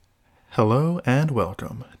Hello and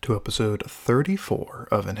welcome to episode 34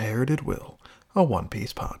 of Inherited Will, a One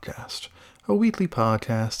Piece podcast, a weekly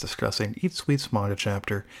podcast discussing each week's manga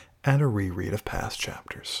chapter and a reread of past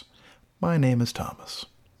chapters. My name is Thomas.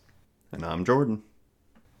 And I'm Jordan.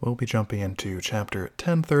 We'll be jumping into chapter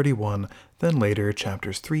 1031, then later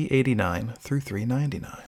chapters 389 through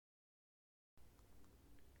 399.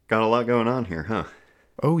 Got a lot going on here, huh?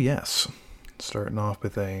 Oh yes, starting off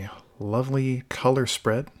with a lovely color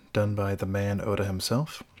spread done by the man Oda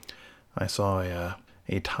himself. I saw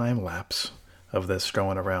a time lapse of this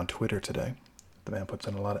going around Twitter today. The man puts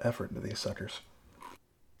in a lot of effort into these suckers.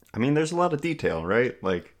 I mean, there's a lot of detail, right?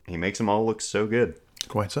 Like, he makes them all look so good.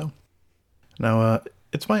 Quite so. Now,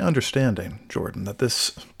 it's my understanding, Jordan, that this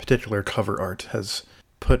particular cover art has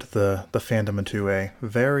put the fandom into a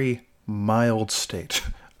very mild state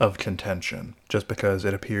of contention, just because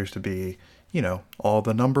it appears to be, you know, all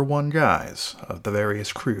the number one guys of the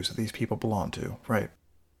various crews that these people belong to, right?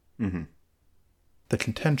 Mm-hmm. The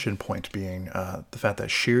contention point being the fact that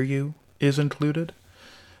Shiryu is included,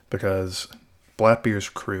 because Blackbeard's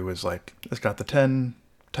crew is like, it's got the 10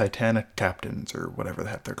 Titanic captains, or whatever the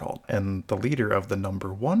heck they're called. And the leader of the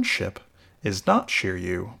number one ship is not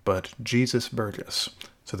Shiryu, but Jesus Burgess.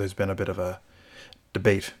 So there's been a bit of a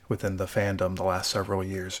debate within the fandom the last several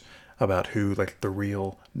years about who, like, the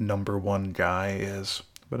real number one guy is.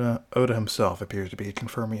 But Oda himself appears to be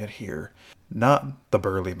confirming it here. Not the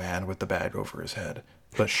burly man with the bag over his head,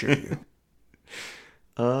 but Shiryu.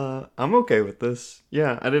 I'm okay with this.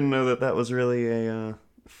 Yeah, I didn't know that was really a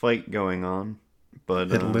fight going on.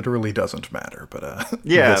 But it literally doesn't matter, but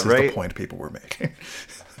yeah, this is right? the point people were making.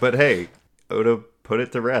 But hey, Oda put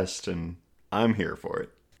it to rest, and I'm here for it.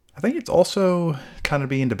 I think it's also kind of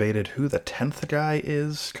being debated who the 10th guy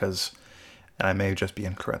is, because, and I may just be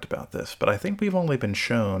incorrect about this, but I think we've only been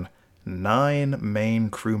shown 9 main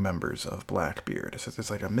crew members of Blackbeard. So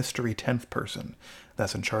there's like a mystery 10th person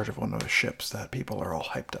that's in charge of one of the ships that people are all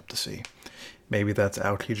hyped up to see. Maybe that's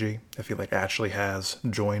Aokiji, if he like actually has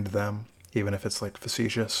joined them, even if it's like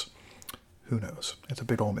facetious. Who knows? It's a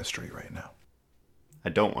big old mystery right now. I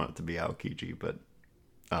don't want it to be Aokiji, but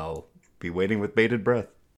I'll be waiting with bated breath.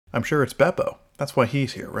 I'm sure it's Beppo. That's why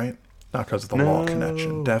he's here, right? Not because of the law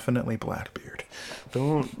connection. Definitely Blackbeard.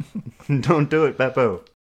 Don't do it, Beppo.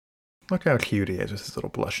 Look how cute he is with his little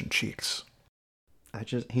blushing cheeks.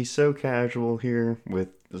 He's so casual here, with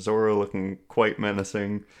Zoro looking quite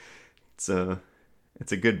menacing. It's a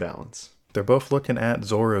good balance. They're both looking at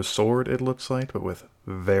Zoro's sword, it looks like, but with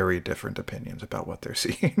very different opinions about what they're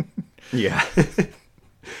seeing. Yeah.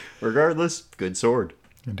 Regardless, good sword.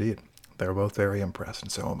 Indeed. They're both very impressed,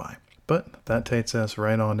 and so am I. But that takes us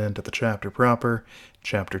right on into the chapter proper,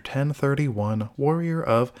 chapter 1031, Warrior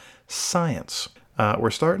of Science.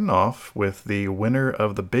 We're starting off with the winner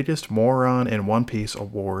of the biggest moron in One Piece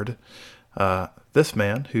award. This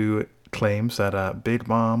man who claims that Big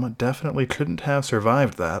Mom definitely couldn't have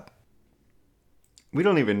survived that. We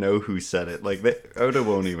don't even know who said it. Like, Oda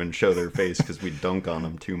won't even show their face because we dunk on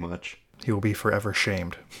them too much. He will be forever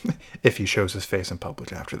shamed if he shows his face in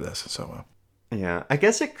public after this. So, yeah, I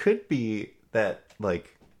guess it could be that,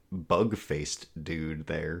 like, bug-faced dude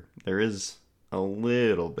there. There is a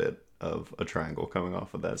little bit of a triangle coming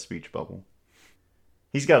off of that speech bubble.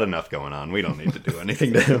 He's got enough going on. We don't need to do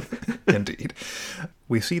anything to him. Indeed.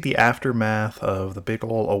 We see the aftermath of the big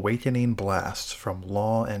ol' awakening blasts from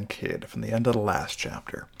Law and Kid from the end of the last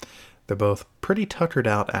chapter. They're both pretty tuckered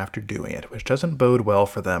out after doing it, which doesn't bode well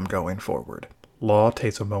for them going forward. Law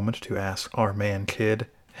takes a moment to ask our man Kid,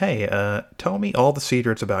 hey, tell me all the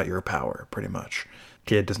secrets about your power, pretty much.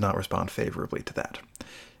 Kid does not respond favorably to that.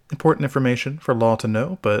 Important information for Law to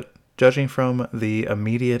know, but judging from the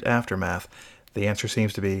immediate aftermath, the answer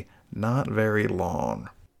seems to be not very long.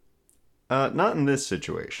 Not in this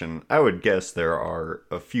situation. I would guess there are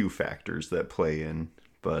a few factors that play in,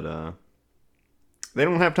 but they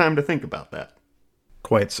don't have time to think about that.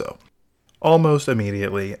 Quite so. Almost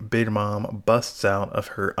immediately, Big Mom busts out of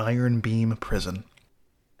her iron beam prison,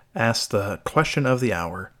 asks the question of the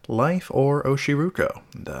hour, life or Oshiruko?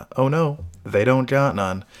 And, oh no, they don't got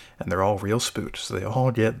none, and they're all real spooked, so they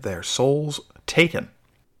all get their souls taken.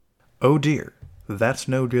 Oh dear, that's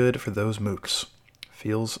no good for those mooks.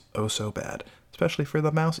 Feels oh so bad, especially for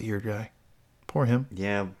the mouse ear guy. Poor him.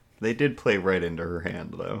 Yeah, they did play right into her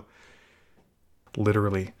hand, though.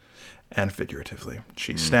 Literally and figuratively.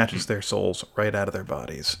 She snatches their souls right out of their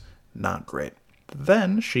bodies. Not great.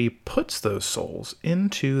 Then she puts those souls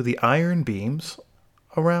into the iron beams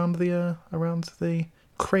around the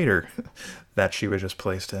crater that she was just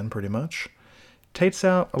placed in, pretty much. Takes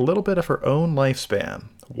out a little bit of her own lifespan.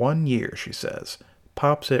 1 year, she says.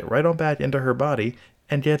 pops it right on back into her body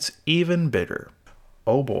and gets even bigger.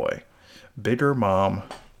 Oh boy. Bigger mom.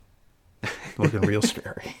 Looking real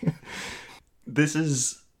scary. This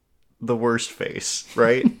is the worst face,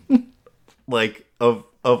 right? Like, of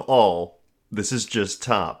all, this is just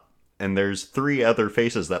top. And there's 3 other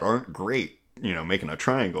faces that aren't great, making a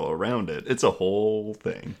triangle around it. It's a whole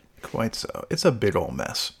thing. Quite so. It's a big ol'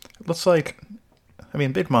 mess. It looks like,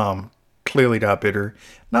 Big Mom clearly got bigger.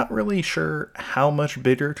 Not really sure how much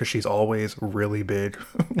bigger, because she's always really big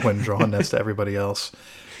when drawn next to everybody else.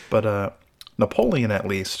 But Napoleon, at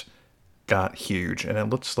least, got huge. And it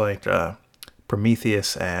looks like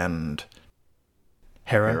Prometheus and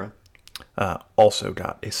Hera also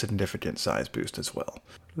got a significant size boost as well.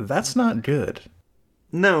 That's not good.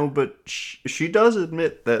 No, but she does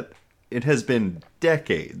admit that it has been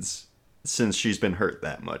decades since she's been hurt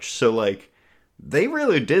that much. So, like, they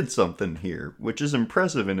really did something here, which is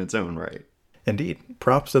impressive in its own right. Indeed.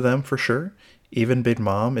 Props to them for sure. Even Big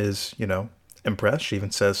Mom is, impressed. She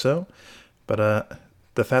even says so. But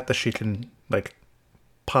the fact that she can, like,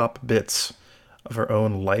 pop bits of her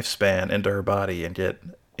own lifespan into her body and get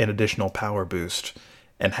an additional power boost,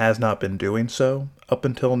 and has not been doing so up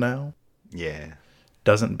until now, yeah,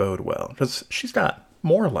 doesn't bode well. Because she's got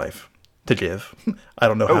more life to give. I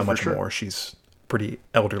don't know how much more. She's a pretty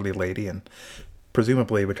elderly lady, and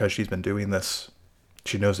presumably because she's been doing this,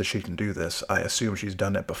 she knows that she can do this. I assume she's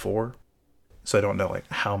done it before. So I don't know like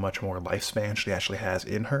how much more lifespan she actually has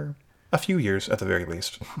in her. A few years at the very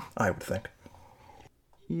least, I would think.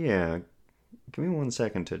 Yeah. Give me 1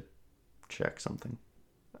 second to check something.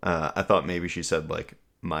 I thought maybe she said, like,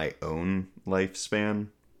 my own lifespan,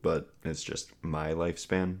 but it's just my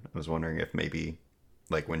lifespan. I was wondering if maybe,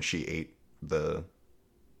 like, when she ate the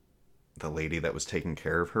lady that was taking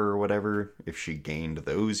care of her or whatever, if she gained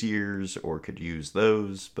those years or could use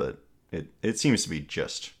those, but it seems to be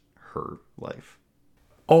just her life.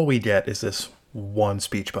 All we get is this one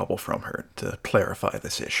speech bubble from her to clarify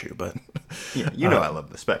this issue, but... Yeah, I love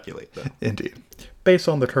to speculate, though. Indeed. Based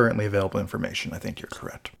on the currently available information, I think you're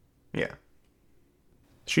correct. Yeah.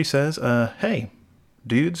 She says, hey,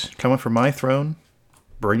 dudes, coming for my throne?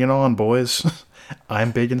 Bring it on, boys.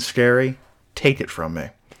 I'm big and scary. Take it from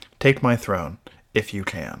me. Take my throne, if you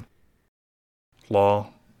can.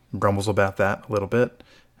 Law grumbles about that a little bit,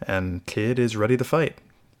 and Kid is ready to fight.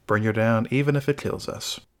 Bring her down, even if it kills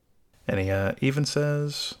us. And he even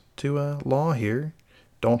says to Law here,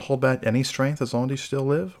 don't hold back any strength as long as you still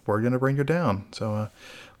live. We're going to bring you down. So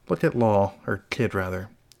look at Law, or Kid rather,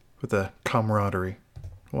 with the camaraderie.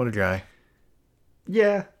 What a guy.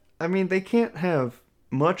 Yeah, I mean, they can't have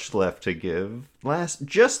much left to give. Last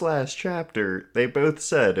chapter, they both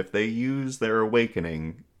said if they use their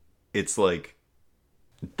awakening, it's like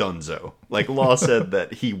dunzo. Like Law said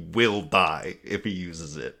that he will die if he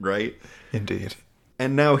uses it, right? Indeed.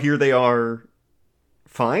 And now here they are,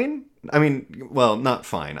 fine? I mean, well, not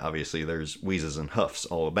fine, obviously. There's wheezes and huffs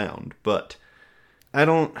all abound. But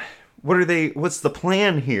what's the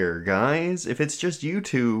plan here, guys? If it's just you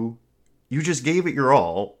two, you just gave it your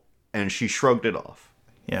all, and she shrugged it off.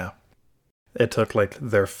 Yeah. It took, like,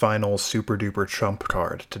 their final super-duper trump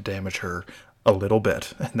card to damage her a little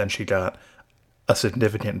bit, and then she got a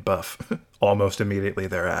significant buff almost immediately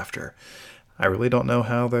thereafter. I really don't know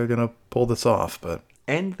how they're going to pull this off, but...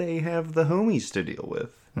 And they have the homies to deal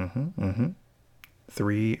with.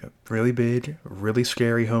 3 really big, really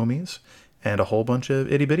scary homies, and a whole bunch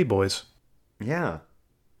of itty-bitty boys. Yeah.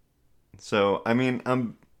 So, I mean,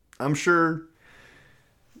 I'm sure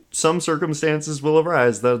some circumstances will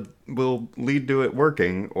arise that will lead to it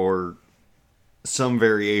working, or some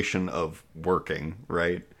variation of working,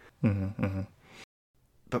 right?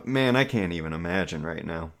 But man, I can't even imagine right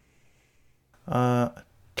now.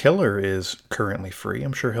 Killer is currently free.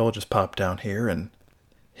 I'm sure he'll just pop down here and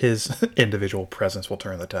his individual presence will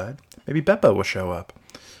turn the tide. Maybe Beppo will show up.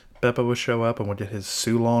 Beppo will show up and we'll get his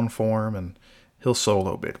Sulon form and he'll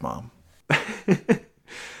solo Big Mom.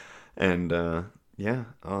 And, the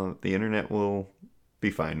internet will be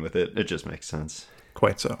fine with it. It just makes sense.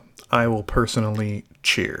 Quite so. I will personally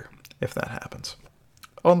cheer if that happens.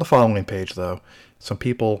 On the following page, though, some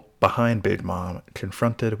people behind Big Mom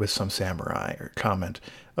confronted with some samurai or comment,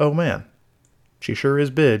 oh man, she sure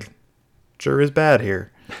is big. Sure is bad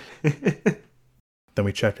here. Then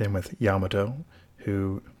we checked in with Yamato,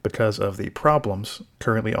 who, because of the problems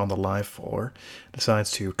currently on the live floor,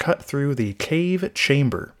 decides to cut through the cave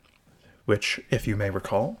chamber, which, if you may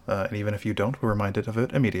recall, and even if you don't, we're reminded of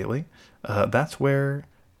it immediately, that's where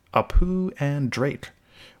Apu and Drake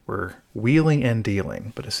were wheeling and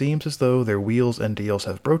dealing, but it seems as though their wheels and deals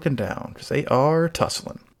have broken down, because they are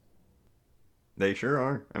tussling. They sure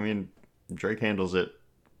are. I mean, Drake handles it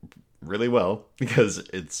really well because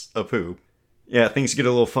it's a poo. Yeah, things get a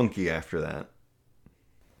little funky after that.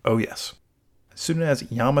 Oh yes. As soon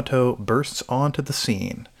as Yamato bursts onto the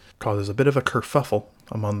scene, causes a bit of a kerfuffle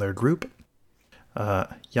among their group.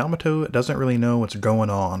 Yamato doesn't really know what's going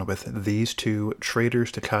on with these two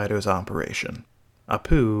traitors to Kaido's operation.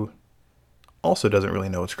 Apu also doesn't really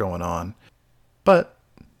know what's going on, but,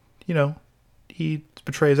 he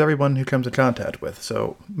betrays everyone who comes in contact with,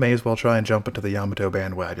 so may as well try and jump into the Yamato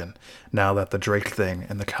bandwagon now that the Drake thing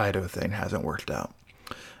and the Kaido thing hasn't worked out.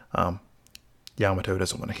 Yamato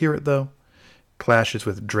doesn't want to hear it, though, clashes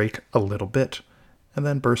with Drake a little bit, and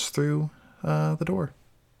then bursts through the door.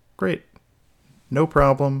 Great. No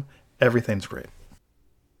problem. Everything's great.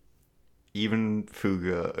 Even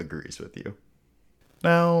Fuga agrees with you.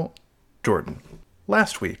 Now, Jordan,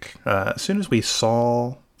 last week, as soon as we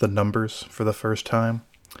saw the numbers for the first time,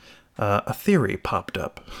 a theory popped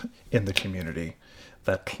up in the community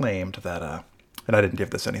that claimed that, and I didn't give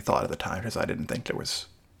this any thought at the time because I didn't think there was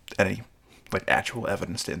any actual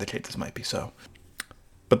evidence to indicate this might be so.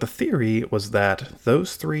 But the theory was that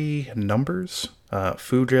those three numbers,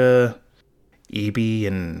 Fuga, Ibi,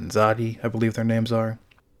 and Zagi, I believe their names are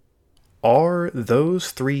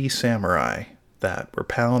those three samurai that were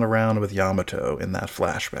palling around with Yamato in that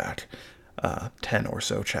flashback 10 or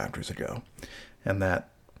so chapters ago. And that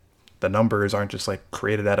the numbers aren't just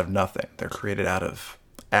created out of nothing. They're created out of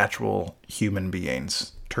actual human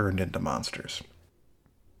beings turned into monsters.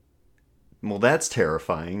 Well, that's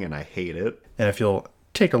terrifying, and I hate it. And if you'll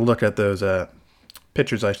take a look at those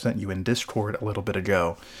pictures I sent you in Discord a little bit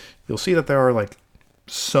ago, you'll see that there are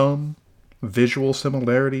some visual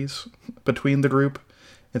similarities between the group.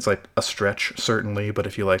 It's a stretch, certainly, but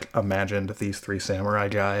if you imagined these three samurai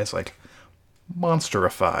guys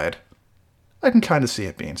monsterified, I can kind of see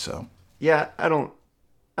it being so. Yeah, I don't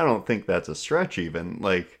think that's a stretch even.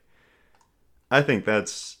 I think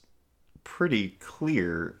that's pretty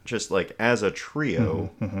clear just as a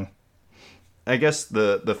trio. Mm-hmm. I guess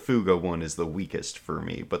the Fuga one is the weakest for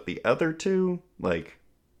me, but the other two, I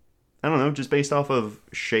don't know, just based off of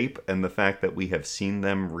shape and the fact that we have seen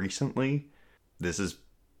them recently, this is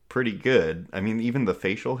pretty good. I mean, even the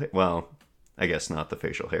facial hair, well, I guess not the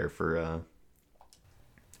facial hair for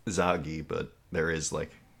Zagi, but there is I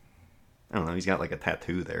don't know, he's got a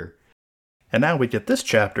tattoo there. And now we get this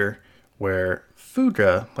chapter where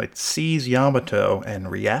Fuga sees Yamato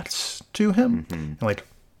and reacts to him, and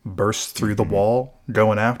bursts through the wall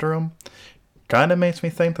going after him. Kind of makes me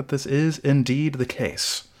think that this is indeed the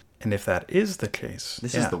case. And if that is the case,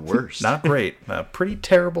 this is the worst. Not great. A pretty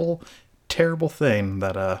terrible thing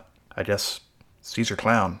that I guess Caesar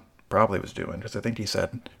Clown probably was doing, because I think he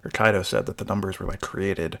said, or Kaido said, that the numbers were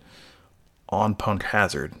created on Punk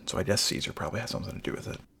Hazard, so I guess Caesar probably has something to do with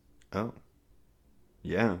it. Oh.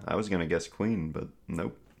 Yeah, I was gonna guess Queen, but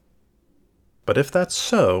nope. But if that's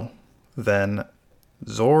so, then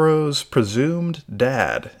Zoro's presumed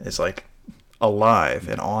dad is alive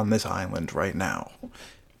and on this island right now.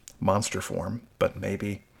 Monster form, but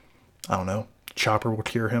maybe, I don't know, Chopper will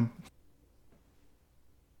cure him.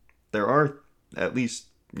 There are at least,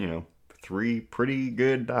 3 pretty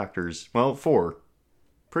good doctors. Well, 4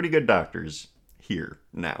 pretty good doctors here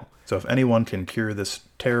now. So if anyone can cure this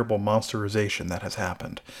terrible monsterization that has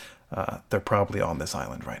happened, they're probably on this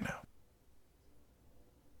island right now.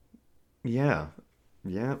 Yeah,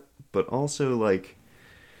 but also,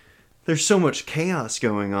 there's so much chaos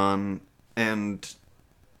going on, and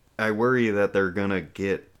I worry that they're gonna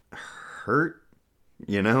get hurt,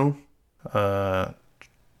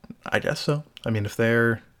 I guess so. I mean, if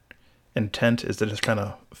their intent is to just kind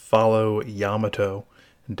of follow Yamato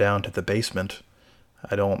down to the basement,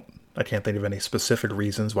 I can't think of any specific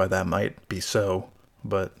reasons why that might be so,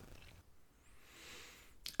 but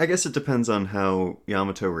I guess it depends on how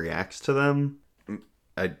Yamato reacts to them.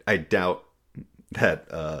 I doubt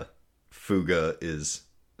that Fuga is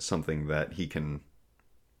something that he can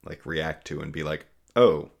react to and be like,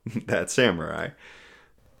 oh, that samurai.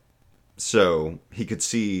 So he could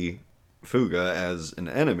see Fuga as an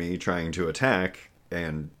enemy trying to attack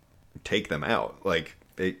and take them out.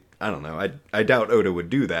 I don't know. I doubt Oda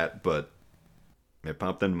would do that, but it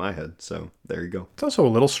popped into my head, so there you go. It's also a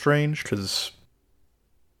little strange because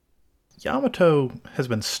Yamato has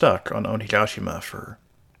been stuck on Onigashima for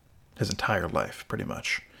his entire life, pretty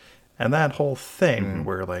much. And that whole thing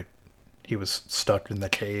where, he was stuck in the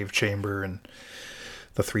cave chamber and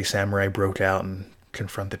the three samurai broke out and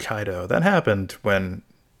confronted Kaido, that happened when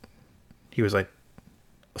he was, a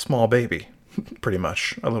small baby, pretty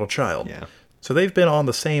much, a little child. Yeah. So they've been on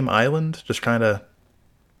the same island, just kind of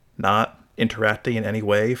not interacting in any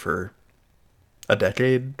way for a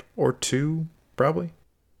decade or two, probably.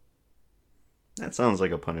 That sounds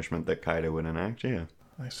like a punishment that Kaido would enact, yeah.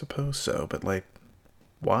 I suppose so, but like,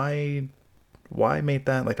 why make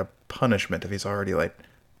that like a punishment if he's already like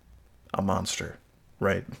a monster,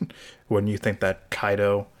 right? Wouldn't you think that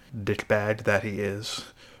Kaido, dickbag that he is,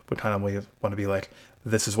 would kind of want to be like,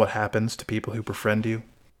 this is what happens to people who befriend you?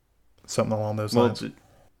 Something along those lines.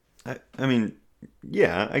 I mean,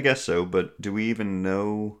 yeah, I guess so, but do we even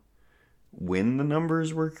know when the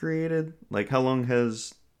numbers were created? Like, how long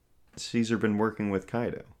has Caesar been working with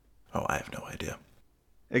Kaido? Oh, I have no idea.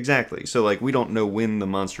 Exactly. So, like, we don't know when the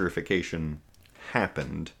monsterification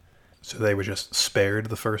happened. So they were just spared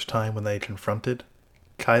the first time when they confronted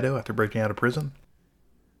Kaido after breaking out of prison?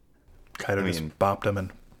 Kaido just bopped him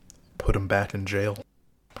and put him back in jail,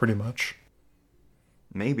 pretty much.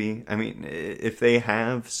 Maybe. I mean, if they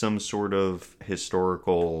have some sort of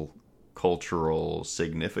historical, cultural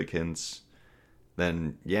significance,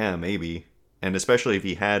 then yeah, maybe. And especially if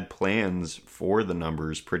he had plans for the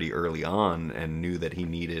numbers pretty early on and knew that he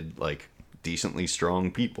needed, like, decently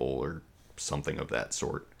strong people or something of that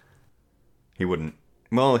sort. He wouldn't...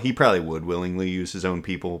 Well, he probably would willingly use his own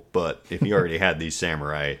people, but if he already had these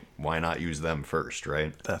samurai, why not use them first,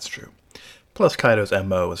 right? That's true. Plus, Kaido's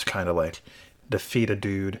MO is kind of like defeat a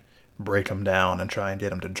dude, break him down, and try and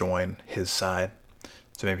get him to join his side.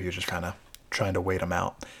 So maybe he was just kind of trying to wait him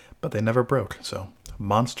out. But they never broke, so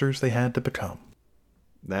monsters they had to become.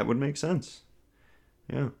 That would make sense.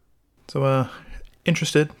 Yeah. So,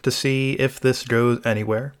 interested to see if this goes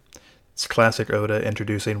anywhere. It's classic Oda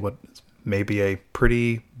introducing what may be a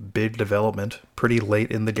pretty big development pretty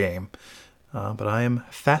late in the game. But I am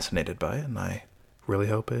fascinated by it, and I really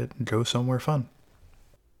hope it goes somewhere fun.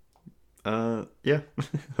 Yeah.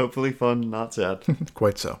 Hopefully fun, not sad.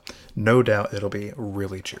 Quite so. No doubt it'll be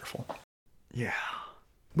really cheerful. Yeah.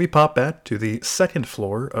 We pop back to the second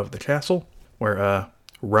floor of the castle, where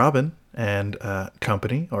Robin and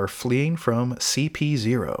company are fleeing from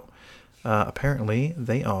CP0. Apparently,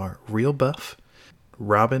 they are real buff.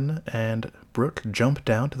 Robin and Brook jump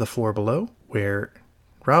down to the floor below, where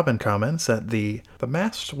Robin comments that the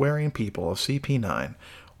mask-wearing people of CP9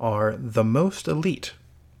 are the most elite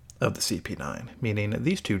of the CP9, meaning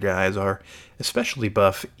these two guys are especially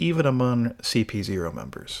buff even among CP0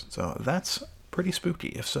 members. So that's pretty spooky,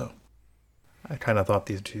 if so. I kind of thought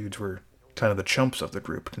these dudes were kind of the chumps of the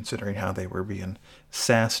group, considering how they were being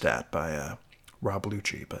sassed at by Rob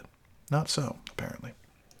Lucci, but not so, apparently.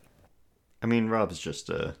 I mean, Rob's just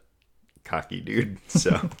a cocky dude,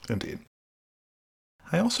 so... Indeed.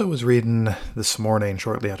 I also was reading this morning,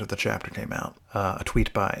 shortly after the chapter came out, a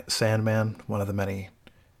tweet by Sandman, one of the many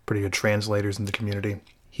pretty good translators in the community.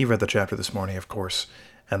 He read the chapter this morning, of course,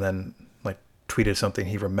 and then tweeted something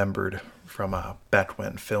he remembered from back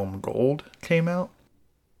when Film Gold came out.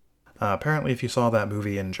 Apparently, if you saw that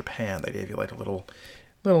movie in Japan, they gave you like a little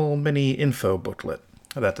mini info booklet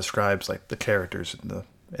that describes like the characters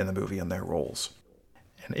in the movie and their roles.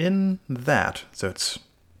 And in that, so its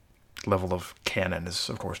level of canon is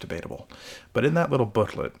of course debatable, but in that little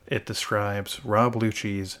booklet, it describes Rob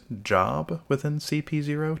Lucci's job within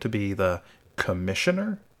CP0 to be the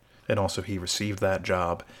commissioner, and also he received that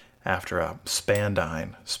job after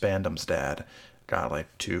Spandam's dad, got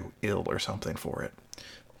like too ill or something for it.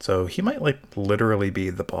 So he might like literally be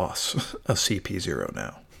the boss of CP0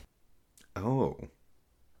 now. Oh.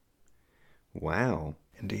 Wow.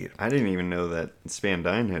 Indeed. I didn't even know that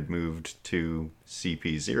Spandine had moved to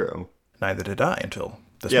CP0. Neither did I until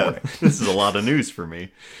this morning. This is a lot of news for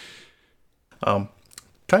me.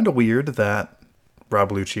 Kind of weird that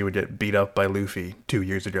Rob Lucci would get beat up by Luffy 2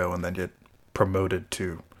 years ago and then get promoted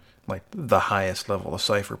to like the highest level of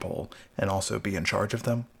Cypher Pole and also be in charge of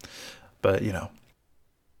them. But, you know,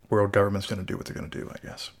 world government's going to do what they're going to do, I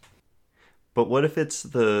guess. But what if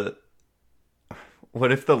the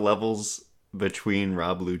levels between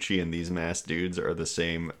Rob Lucci and these masked dudes are the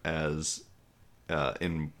same as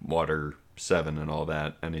in Water 7 and all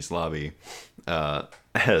that, Enies Lobby,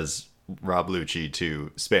 as Rob Lucci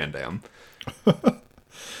to Spandam?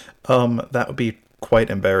 That would be quite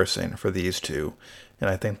embarrassing for these two. And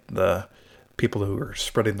I think the people who are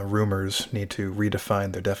spreading the rumors need to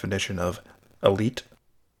redefine their definition of elite.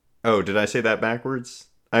 Oh, did I say that backwards?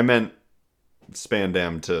 I meant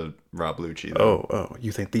Spandam to Rob Lucci, though. Oh,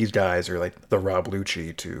 you think these guys are like the Rob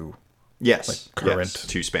Lucci to... Yes, like current yes,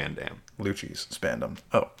 to Spandam. Lucci's Spandam.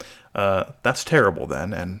 That's terrible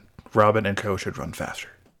then, and Robin and Co. should run faster.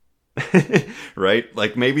 Right?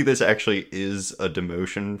 Like, maybe this actually is a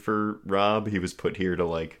demotion for Rob. He was put here to,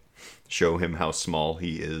 like, show him how small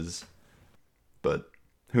he is. But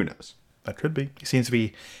who knows? That could be. He seems to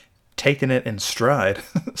be taking it in stride,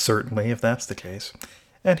 certainly, if that's the case.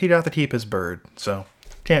 And he got to keep his bird, so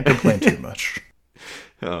can't complain too much.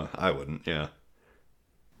 Oh, I wouldn't, yeah.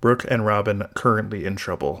 Brooke and Robin currently in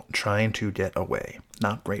trouble, trying to get away.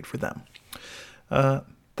 Not great for them.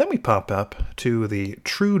 Then we pop up to the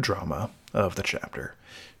true drama of the chapter,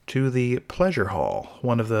 to the pleasure hall,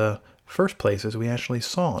 one of the first places we actually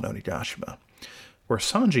saw in Onigashima, where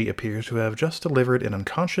Sanji appears to have just delivered an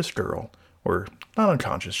unconscious girl, or not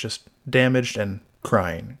unconscious, just damaged and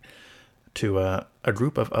crying, to a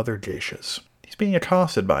group of other geishas. He's being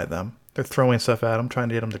accosted by them. They're throwing stuff at him, trying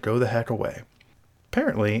to get him to go the heck away.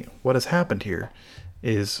 Apparently, what has happened here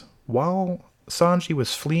is while Sanji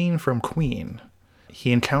was fleeing from Queen,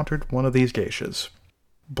 he encountered one of these geishas,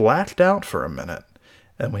 blacked out for a minute,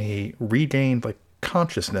 and when he regained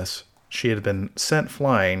consciousness, she had been sent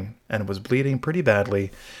flying and was bleeding pretty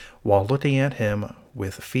badly while looking at him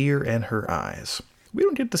with fear in her eyes. We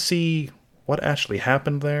don't get to see what actually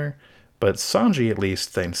happened there, but Sanji at least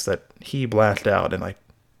thinks that he blacked out and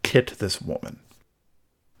hit this woman.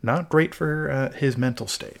 Not great for his mental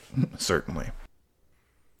state, certainly.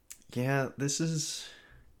 Yeah, this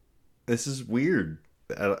is weird.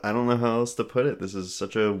 I don't know how else to put it. This is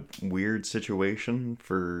such a weird situation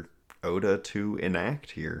for Oda to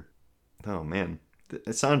enact here. Oh man,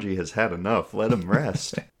 Sanji has had enough. Let him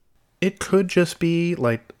rest. It could just be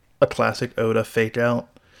a classic Oda fake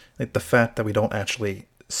out. The fact that we don't actually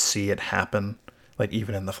see it happen,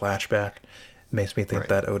 even in the flashback, makes me think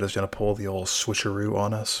that Oda's going to pull the old switcheroo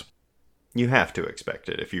on us. You have to expect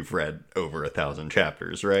it if you've read over 1,000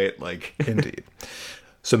 chapters, right? Indeed.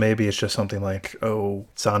 So maybe it's just something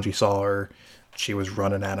Sanji saw her, she was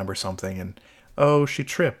running at him or something, and she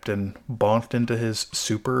tripped and bonked into his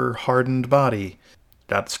super hardened body.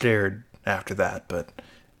 Got scared after that, but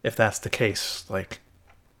if that's the case,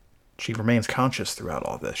 she remains conscious throughout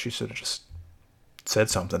all this. She should have just said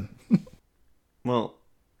something. Well,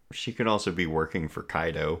 she could also be working for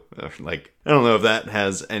Kaido. I don't know if that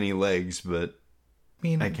has any legs, but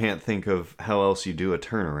I can't think of how else you do a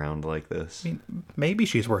turnaround like this. Maybe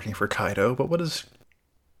she's working for Kaido, but what is...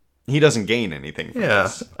 He doesn't gain anything from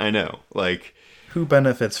this. I know. Who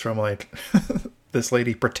benefits from, this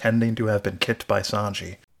lady pretending to have been kicked by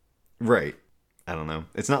Sanji? Right. I don't know.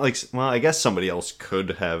 It's not well, I guess somebody else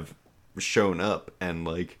could have shown up and,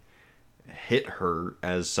 hit her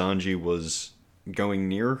as Sanji was going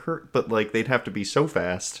near her, but they'd have to be so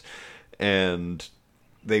fast and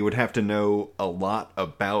they would have to know a lot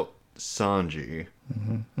about Sanji.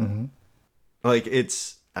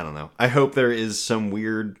 It's, I don't know. I hope there is some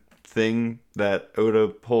weird thing that Oda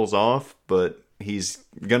pulls off, but he's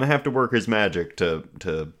gonna have to work his magic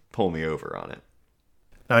to pull me over on it.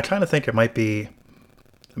 Now I kind of think it might be,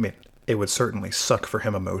 it would certainly suck for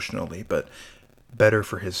him emotionally, but better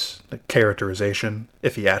for his characterization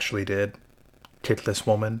if he actually did kick this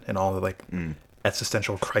woman, and all the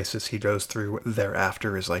existential crisis he goes through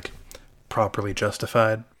thereafter is properly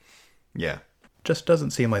justified. Yeah. Just doesn't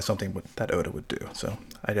seem like something that Oda would do, so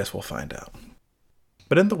I guess we'll find out.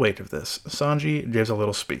 But in the wake of this, Sanji gives a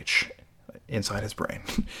little speech inside his brain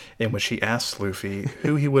in which he asks Luffy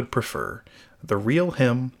who he would prefer, the real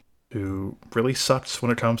him, who really sucks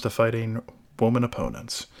when it comes to fighting woman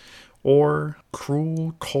opponents, or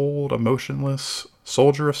cruel, cold, emotionless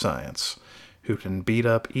soldier of science who can beat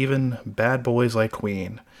up even bad boys like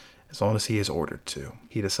Queen as long as he is ordered to.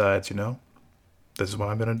 He decides, this is what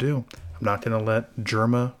I'm going to do. I'm not going to let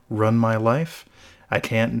Germa run my life. I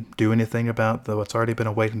can't do anything about what's already been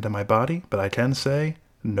awakened in my body, but I can say,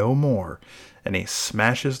 no more. And he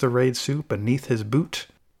smashes the raid suit beneath his boot,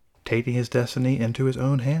 taking his destiny into his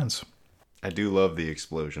own hands. I do love the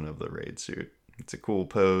explosion of the raid suit. It's a cool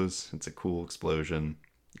pose. It's a cool explosion.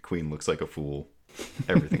 Queen looks like a fool.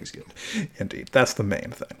 Everything's good. Indeed. That's the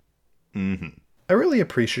main thing. Mm-hmm. I really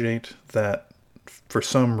appreciate that for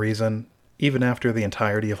some reason, even after the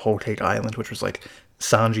entirety of Whole Cake Island, which was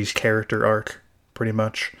Sanji's character arc, pretty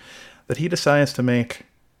much, that he decides to make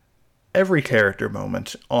every character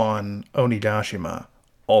moment on Onigashima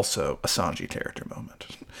also a Sanji character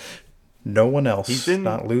moment. No one else,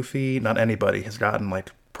 not Luffy, not anybody, has gotten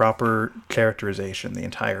proper characterization the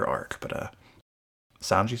entire arc, but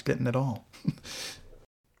Sanji's getting it all.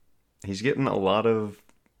 He's getting a lot of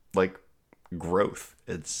growth.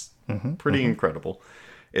 It's pretty incredible.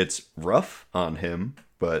 It's rough on him,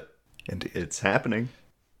 but indeed, it's happening.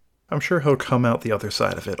 I'm sure he'll come out the other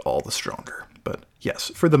side of it all the stronger. But yes,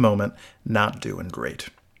 for the moment, not doing great.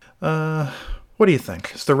 What do you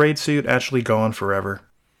think? Is the raid suit actually gone forever?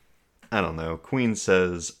 I don't know. Queen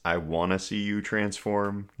says, I want to see you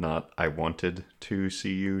transform, not I wanted to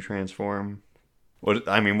see you transform. What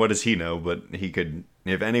does he know? But he could,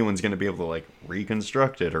 if anyone's going to be able to, like,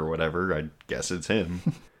 reconstruct it or whatever, I guess it's him.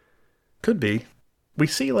 Could be. We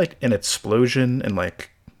see, like, an explosion and,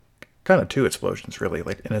 like, kind of two explosions, really.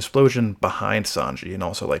 Like, an explosion behind Sanji and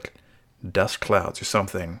also, like, dust clouds or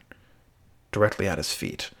something directly at his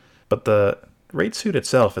feet. But the raid suit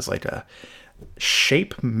itself is like a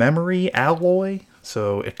shape memory alloy,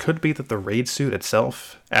 so it could be that the raid suit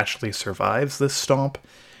itself actually survives this stomp,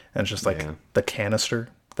 and it's just like the canister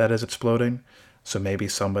that is exploding. So maybe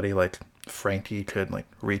somebody like Frankie could like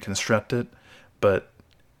reconstruct it. But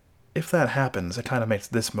if that happens, it kind of makes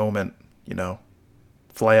this moment,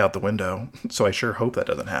 fly out the window. So I sure hope that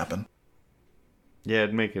doesn't happen. Yeah,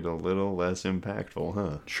 it'd make it a little less impactful,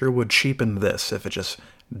 huh? Sure would cheapen this if it just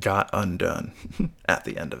got undone at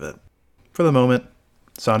the end of it. For the moment,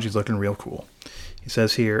 Sanji's looking real cool. He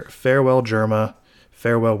says here, farewell Germa,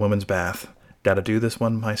 farewell women's bath. Gotta do this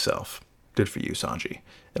one myself. Good for you, Sanji.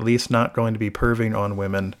 At least not going to be perving on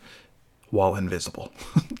women while invisible.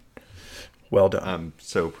 Well done. I'm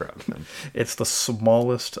so proud of him. It's the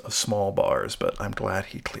smallest of small bars, but I'm glad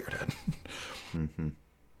he cleared it. Mm-hmm.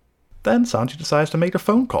 Then Sanji decides to make a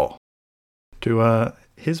phone call to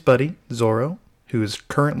his buddy, Zoro, who's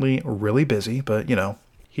currently really busy, but,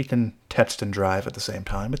 he can text and drive at the same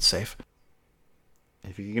time. It's safe.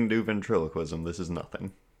 If you can do ventriloquism, this is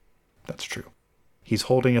nothing. That's true. He's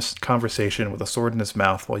holding a conversation with a sword in his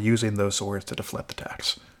mouth while using those swords to deflect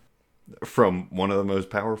attacks. From one of the most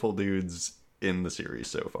powerful dudes in the series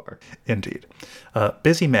so far. Indeed.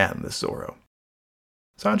 Busy man, this Zoro.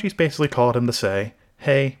 Sanji's basically called him to say,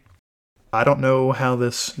 hey, I don't know how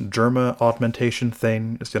this Germa augmentation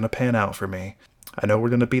thing is going to pan out for me. I know we're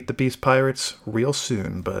going to beat the Beast Pirates real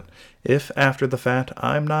soon, but if after the fact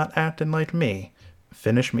I'm not acting like me,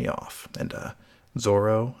 finish me off. And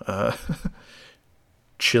Zoro,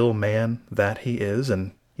 chill man that he is,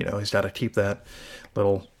 and, he's got to keep that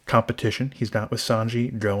little competition he's got with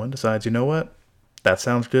Sanji going, decides, you know what? That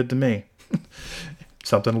sounds good to me.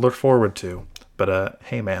 Something to look forward to. But,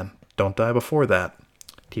 hey man, don't die before that.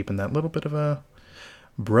 Keeping that little bit of a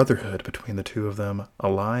brotherhood between the two of them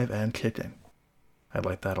alive and kicking. I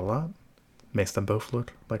like that a lot. Makes them both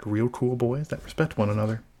look like real cool boys that respect one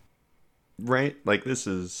another. Right? Like, this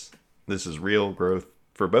is real growth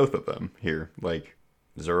for both of them here. Like,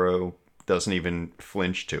 Zoro doesn't even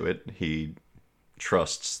flinch to it. He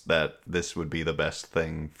trusts that this would be the best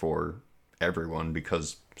thing for everyone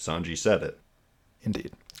because Sanji said it.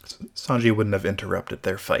 Indeed. Sanji wouldn't have interrupted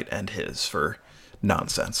their fight and his for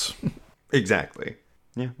nonsense. Exactly.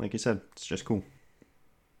 Yeah, like you said, it's just cool.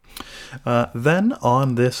 Then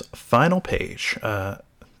on this final page,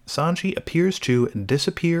 Sanji appears to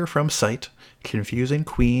disappear from sight, confusing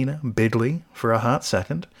Queen bigly for a hot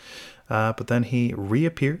second. But then he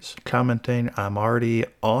reappears, commenting, I'm already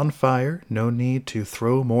on fire, no need to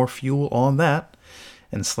throw more fuel on that,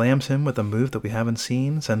 and slams him with a move that we haven't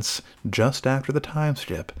seen since just after the time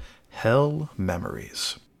skip, Hell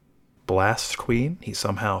Memories. Blasts Queen, he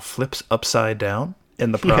somehow flips upside down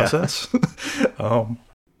in the process. Yeah.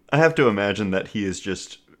 I have to imagine that he is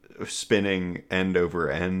just spinning end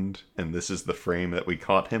over end, and this is the frame that we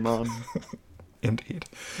caught him on. Indeed.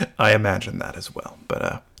 I imagine that as well.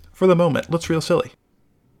 But for the moment, looks real silly.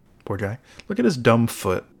 Poor guy. Look at his dumb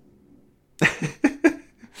foot.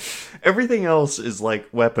 Everything else is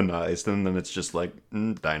like weaponized, and then it's just like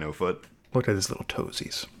dino foot. Look at his little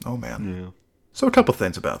toesies. Oh, man. Yeah. So a couple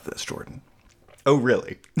things about this, Jordan. Oh,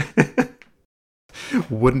 really?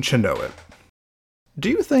 Wouldn't you know it? Do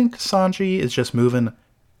you think Sanji is just moving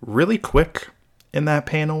really quick in that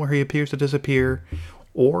panel where he appears to disappear?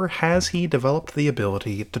 Or has he developed the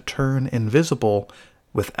ability to turn invisible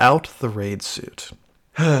without the raid suit?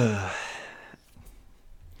 I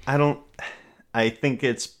think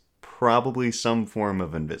it's probably some form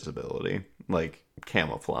of invisibility, like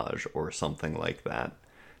camouflage or something like that.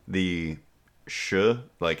 The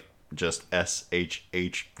like just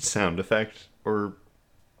SHH sound effect, or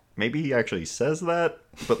maybe he actually says that,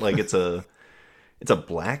 but like it's a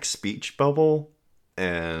black speech bubble,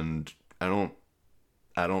 and I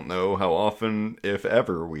don't know how often, if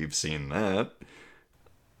ever, we've seen that.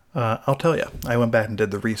 I'll tell you. I went back and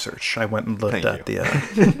did the research. I went and looked at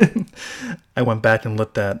I went back and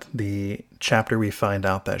looked at the chapter we find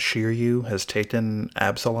out that Shiryu has taken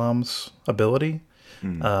Absalom's ability,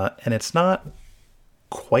 and it's not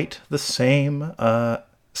quite the same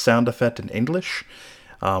sound effect in English.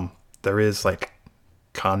 There is like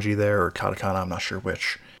kanji there, or katakana, I'm not sure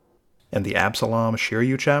which, in the Absalom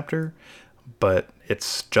Shiryu chapter, but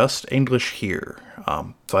it's just English here.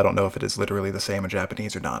 So I don't know if it is literally the same in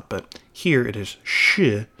Japanese or not, but here it is sh,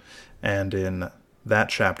 and in that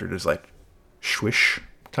chapter it is like swish,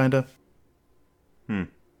 kind of.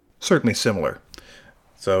 Certainly similar.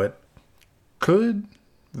 So it could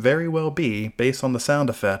very well be, based on the sound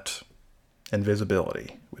effect,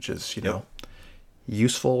 invisibility, which is, you know,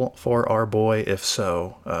 useful for our boy if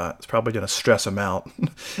so. It's probably going to stress him out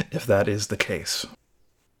if that is the case.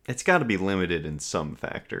 It's got to be limited in some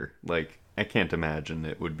factor. Like, I can't imagine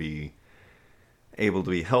it would be able to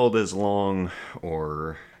be held as long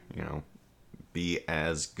or, you know, be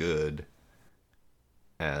as good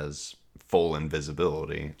as full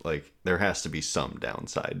invisibility. Like, there has to be some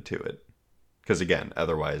downside to it. Because, again,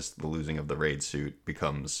 otherwise the losing of the raid suit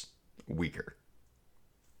becomes weaker.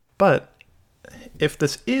 But if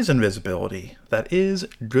this is invisibility, that is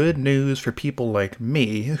good news for people like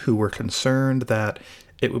me who were concerned that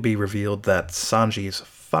it would be revealed that Sanji's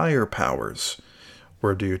fire powers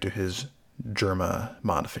were due to his Germa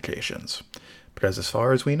modifications. Because as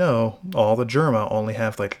far as we know, all the Germa only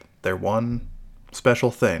have, like, their one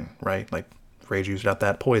special thing, right? Like, Reiju's got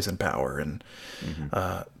that poison power, and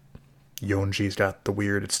Yonji's got the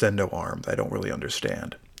weird extendo arm that I don't really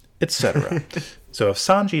understand, etc. So if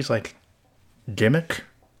Sanji's, like, gimmick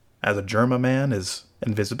as a Germa man is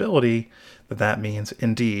invisibility, then that means,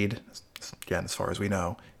 indeed, again, as far as we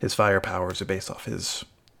know, his fire powers are based off his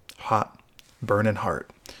hot, burning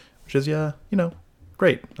heart. Which is, yeah, you know,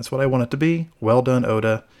 great. That's what I want it to be. Well done,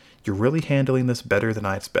 Oda. You're really handling this better than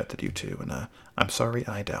I expected you to, and I'm sorry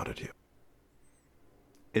I doubted you.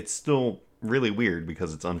 It's still really weird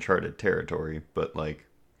because it's uncharted territory, but, like,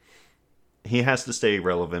 he has to stay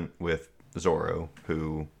relevant with Zoro,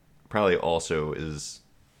 who probably also is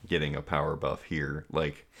getting a power buff here.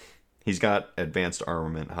 Like, he's got advanced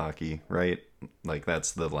armament hockey, right? Like,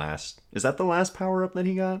 that's the last... Is that the last power-up that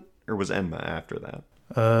he got? Or was Enma after that?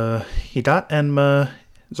 He got Enma.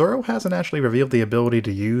 Zoro hasn't actually revealed the ability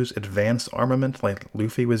to use advanced armament like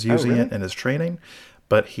Luffy was using it in his training,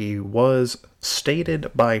 but he was stated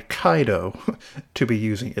by Kaido to be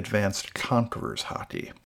using advanced Conqueror's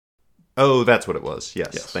hockey. Oh, that's what it was.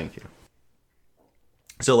 Yes, thank you.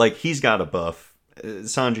 So, like, he's got a buff.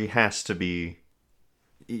 Sanji has to be,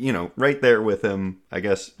 you know, right there with him. I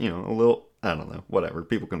guess, you know, a little, I don't know, whatever.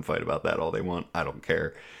 People can fight about that all they want. I don't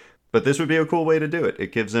care. But this would be a cool way to do it.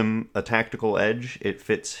 It gives him a tactical edge. It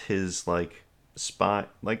fits his, like, spy,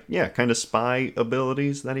 like, yeah, kind of spy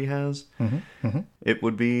abilities that he has. It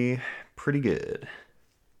would be pretty good.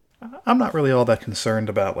 I'm not really all that concerned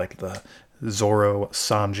about, like, the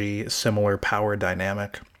Zoro-Sanji similar power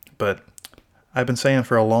dynamic, but I've been saying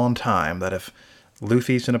for a long time that if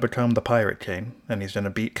Luffy's going to become the Pirate King, and he's going to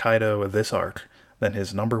beat Kaido this arc, then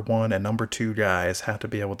his number 1 and number 2 guys have to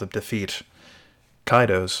be able to defeat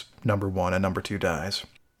Kaido's number 1 and number 2 guys.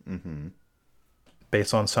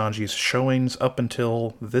 Based on Sanji's showings up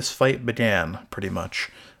until this fight began, pretty much,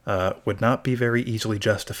 would not be very easily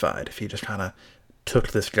justified if he just kind of took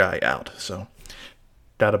this guy out. So,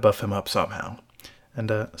 gotta buff him up somehow.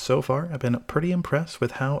 And so far, I've been pretty impressed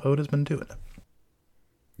with how Oda's been doing it.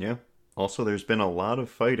 Yeah. Also, there's been a lot of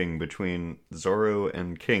fighting between Zoro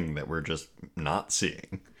and King that we're just not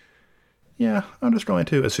seeing. Yeah, I'm just going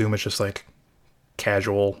to assume it's just like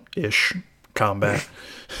casual-ish combat.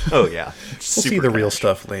 Oh, yeah. We'll see the real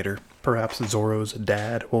stuff later. Perhaps Zoro's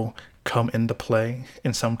dad will come into play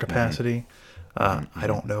in some capacity. I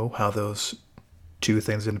don't know how those two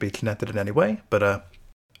things are going to be connected in any way, but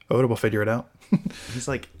Oda will figure it out. He's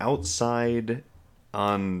like outside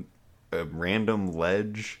on a random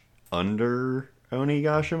ledge under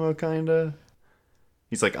Onigashima, kinda.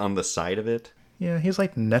 He's like on the side of it. Yeah, he's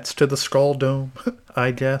like next to the Skull Dome,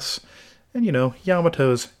 I guess. And, you know,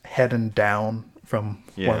 Yamato's heading down from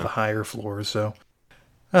one of the higher floors, so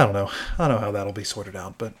I don't know. I don't know how that'll be sorted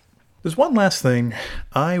out, but there's one last thing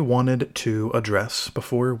I wanted to address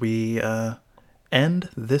before we end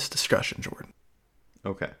this discussion, Jordan.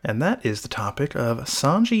 Okay. And that is the topic of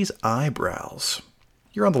Sanji's eyebrows.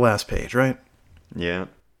 You're on the last page, right? Yeah.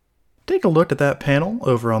 Take a look at that panel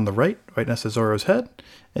over on the right next to Zoro's head,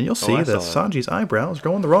 and you'll see that Sanji's eyebrows are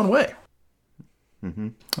going the wrong way.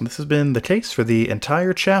 And this has been the case for the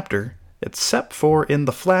entire chapter, except for in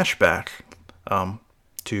the flashback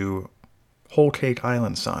to Whole Cake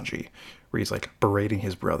Island Sanji, where he's like berating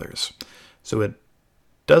his brothers. So it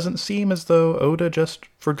doesn't seem as though Oda just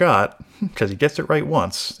forgot, because he gets it right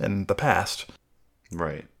once in the past.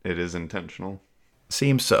 Right. It is intentional.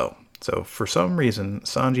 Seems so. So for some reason,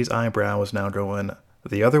 Sanji's eyebrow is now going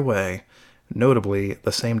the other way, notably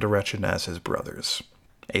the same direction as his brothers.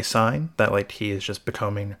 A sign that, like, he is just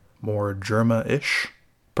becoming more Germa-ish,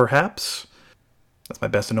 perhaps. That's my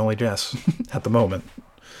best and only guess at the moment.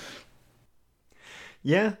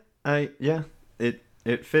 Yeah,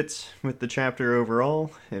 it fits with the chapter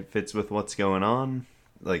overall. It fits with what's going on.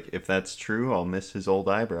 Like, if that's true, I'll miss his old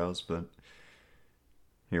eyebrows, but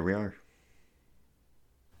here we are.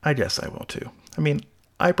 I guess I will too. I mean,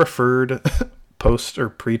 I preferred post or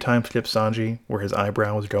pre-time skip Sanji, where his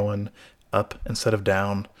eyebrow was going up instead of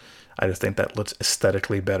down. I just think that looks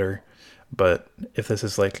aesthetically better. But if this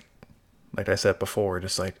is like I said before,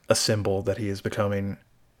 just like a symbol that he is becoming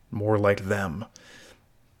more like them,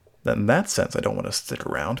 then in that sense, I don't want to stick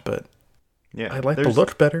around. But yeah, I like the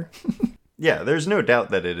look better. Yeah, there's no doubt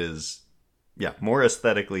that it is, more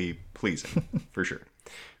aesthetically pleasing for sure.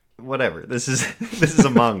 Whatever. This is a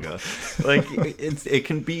manga. Like, it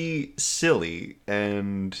can be silly,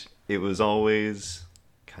 and it was always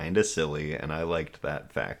kind of silly, and I liked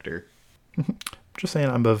that factor. Just saying,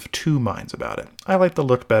 I'm of two minds about it. I like the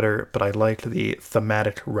look better, but I liked the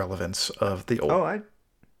thematic relevance of the old. Oh, I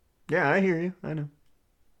hear you. I know.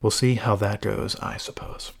 We'll see how that goes, I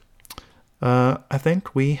suppose. I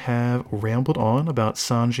think we have rambled on about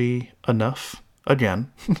Sanji enough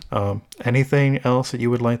again. Anything else that you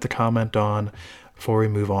would like to comment on before we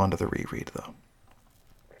move on to the reread, though?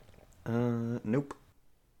 Nope.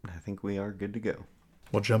 I think we are good to go.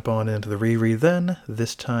 We'll jump on into the reread then,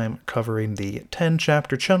 this time covering the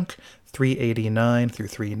 10-chapter chunk, 389 through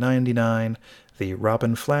 399, the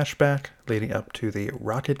Robin flashback leading up to the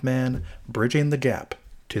Rocket Man bridging the gap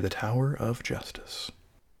to the Tower of Justice.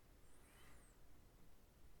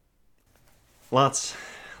 Lots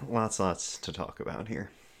to talk about here.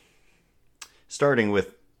 Starting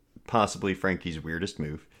with possibly Frankie's weirdest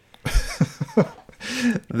move.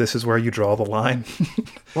 This is where you draw the line.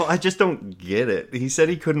 Well, I just don't get it. He said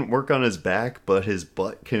he couldn't work on his back, but his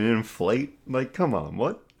butt can inflate. Like, come on,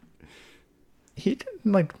 what? He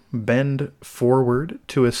can, bend forward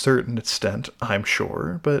to a certain extent, I'm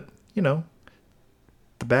sure, but,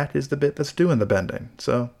 the back is the bit that's doing the bending,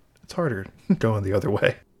 so it's harder going the other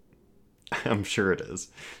way. I'm sure it is,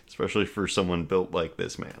 especially for someone built like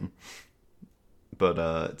this man. But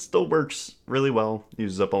it still works really well,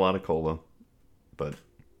 uses up a lot of cola, but,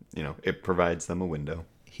 it provides them a window.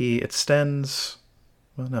 He extends...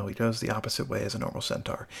 Well, no, he goes the opposite way as a normal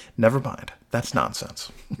centaur. Never mind. That's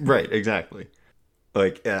nonsense. Right, exactly.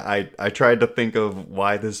 Like, I tried to think of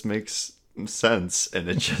why this makes sense, and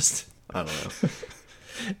it just... I don't know.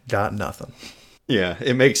 Got nothing. Yeah,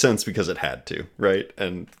 it makes sense because it had to, right?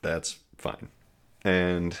 And that's fine.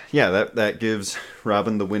 And yeah, that gives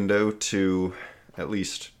Robin the window to at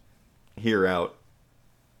least hear out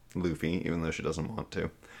Luffy, even though she doesn't want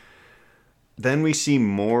to. Then we see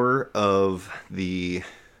more of the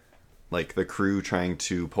crew trying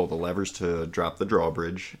to pull the levers to drop the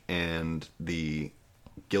drawbridge, and the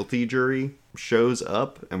guilty jury shows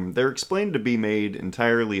up, and they're explained to be made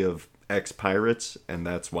entirely of ex-pirates, and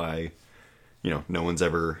that's why, no one's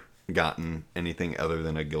ever gotten anything other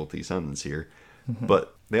than a guilty sentence here. Mm-hmm.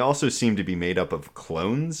 But they also seem to be made up of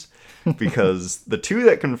clones, because the two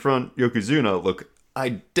that confront Yokozuna look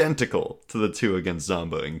identical to the two against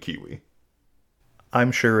Zamba and Kiwi.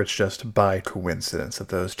 I'm sure it's just by coincidence that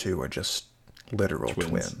those two are just literal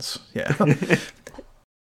twins. Yeah.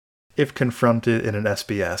 If confronted in an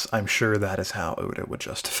SBS, I'm sure that is how Oda would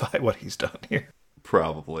justify what he's done here.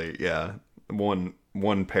 Probably, yeah.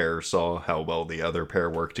 One pair saw how well the other pair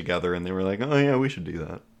worked together, and they were like, oh yeah, we should do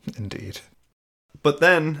that. Indeed. But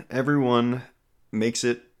then everyone makes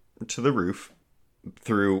it to the roof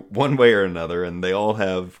through one way or another, and they all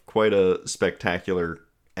have quite a spectacular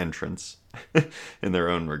entrance in their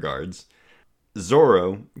own regards.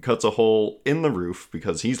 Zoro cuts a hole in the roof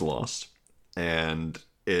because he's lost, and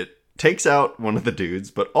it takes out one of the dudes,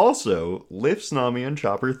 but also lifts Nami and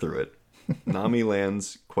Chopper through it. Nami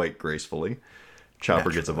lands quite gracefully.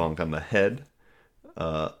 Chopper gets a bonk on the head.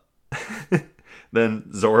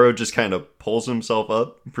 Then Zoro just kind of pulls himself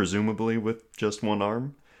up, presumably with just one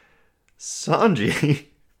arm. Sanji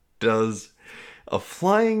does a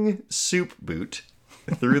flying soup boot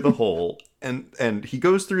through the hole, and he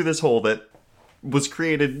goes through this hole that was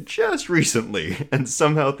created just recently, and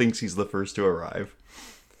somehow thinks he's the first to arrive.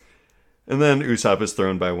 And then Usopp is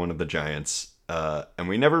thrown by one of the giants, and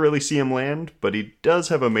we never really see him land, but he does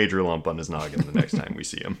have a major lump on his noggin the next time we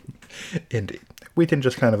see him. Indeed. We can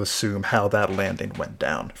just kind of assume how that landing went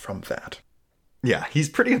down from that. Yeah, he's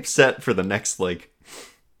pretty upset for the next,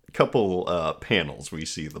 couple panels we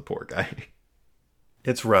see the poor guy.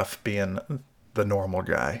 It's rough being the normal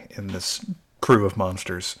guy in this crew of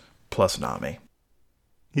monsters, plus Nami.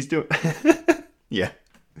 He's doing... Yeah.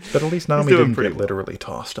 But at least He's Nami doing didn't pretty get well. literally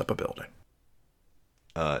tossed up a building.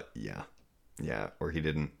 Yeah. Yeah, or he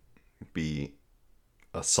didn't be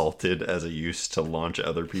assaulted as a use to launch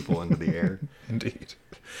other people into the air. Indeed.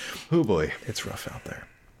 Oh boy. It's rough out there.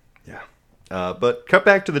 Yeah. But cut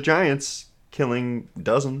back to the Giants killing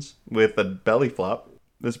dozens with a belly flop.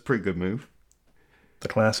 That's a pretty good move. The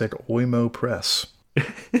classic Oimo press.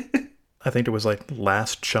 I think it was like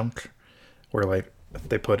last chunk where like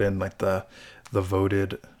they put in like the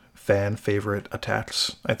voted fan favorite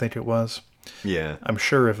attacks, I think it was. Yeah. I'm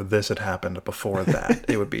sure if this had happened before that,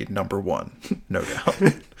 it would be number one, no doubt.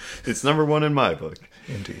 It's number one in my book.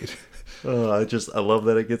 Indeed. Oh, I love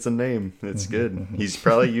that it gets a name. It's good. He's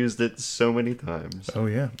probably used it so many times. Oh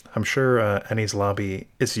yeah, I'm sure Eni's lobby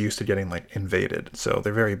is used to getting like invaded, so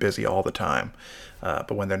they're very busy all the time.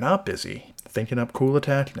 But when they're not busy, thinking up cool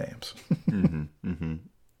attack names. And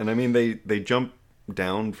I mean, they jump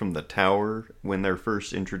down from the tower when they're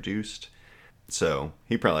first introduced. So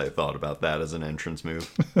he probably thought about that as an entrance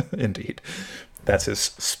move. Indeed. That's his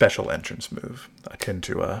special entrance move, akin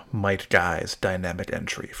to a Might Guy's dynamic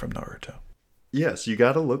entry from Naruto. Yes, you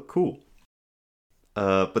gotta look cool.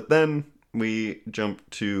 But then we jump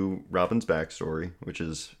to Robin's backstory, which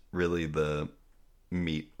is really the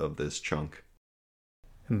meat of this chunk.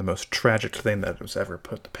 And the most tragic thing that was ever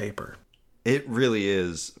put to paper. It really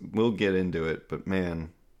is. We'll get into it, but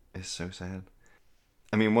man, it's so sad.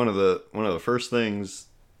 I mean, one of the first things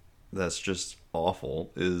that's just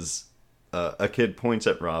awful is a kid points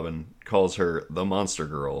at Robin, calls her the monster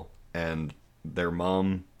girl, and their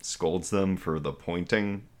mom scolds them for the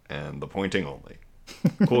pointing and the pointing only.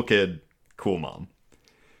 Cool kid, cool mom.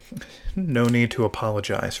 No need to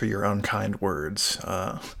apologize for your unkind words.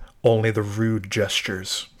 Only the rude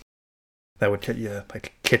gestures that would get you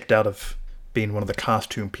like kicked out of being one of the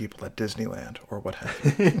costume people at Disneyland or what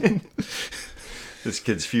have you. This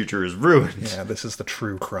kid's future is ruined. Yeah, this is the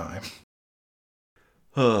true crime.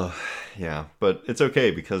 Yeah, but it's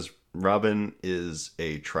okay because Robin is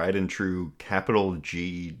a tried and true capital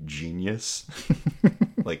G genius.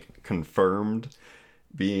 Like, confirmed,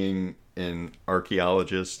 being an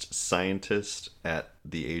archaeologist, scientist at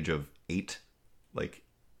the age of 8. Like,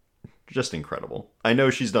 just incredible. I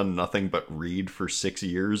know she's done nothing but read for 6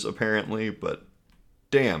 years, apparently, but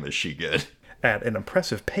damn, is she good. At an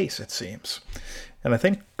impressive pace, it seems. And I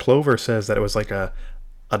think Clover says that it was like a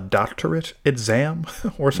doctorate exam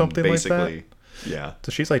or something Basically, like that. Yeah.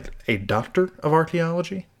 So she's like a doctor of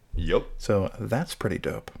archaeology. Yep. So that's pretty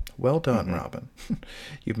dope. Well done, Robin.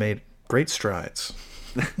 You've made great strides.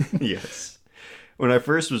 Yes. When I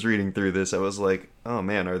first was reading through this, I was like, oh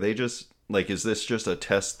man, are they just, like, is this just a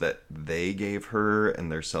test that they gave her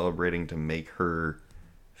and they're celebrating to make her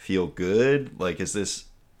feel good? Like, is this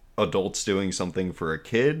adults doing something for a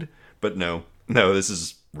kid? But no, this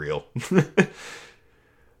is real.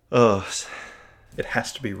 Oh, It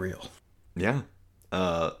has to be real. yeah.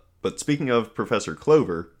 But speaking of Professor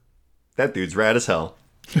Clover, that dude's rad as hell.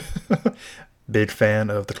 Big fan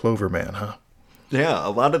of the Clover Man, huh? Yeah,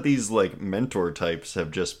 a lot of these like mentor types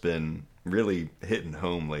have just been really hitting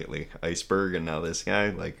home lately. Iceberg and now this guy,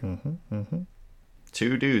 like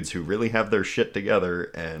two dudes who really have their shit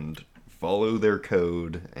together and follow their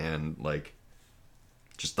code and like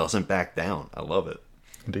just doesn't back down. I love it.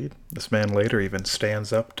 Indeed. This man later even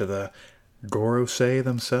stands up to the Gorosei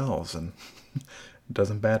themselves and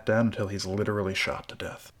doesn't bat down until he's literally shot to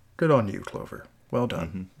death. Good on you, Clover. Well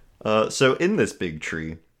done. So in this big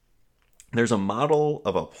tree, there's a model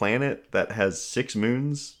of a planet that has 6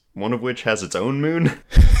 moons, one of which has its own moon.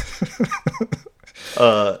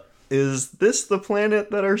 Is this the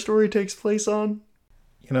planet that our story takes place on?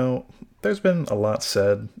 You know, there's been a lot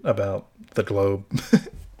said about the globe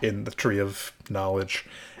in the Tree of Knowledge.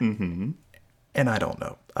 And I don't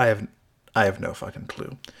know. I have no fucking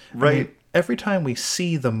clue. Right. I mean, every time we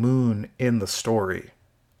see the moon in the story,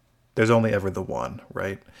 there's only ever the one,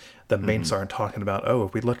 right? The mates aren't talking about, oh,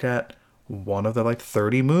 if we look at one of the like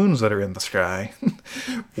 30 moons that are in the sky,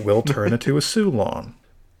 we'll turn it to a Sulon.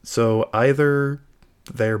 So either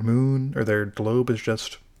their moon or their globe is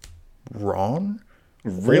just wrong.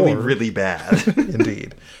 Really, or- really bad.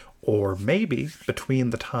 Indeed. Or maybe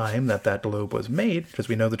between the time that globe was made, because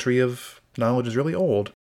we know the Tree of Knowledge is really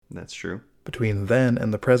old, That's true. between then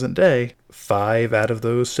and the present day, 5 out of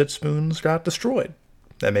those 6 moons got destroyed.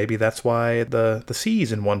 And maybe that's why the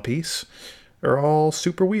seas in One Piece are all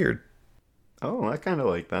super weird. Oh, I kind of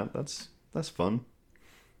like that. That's fun.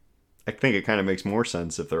 I think it kind of makes more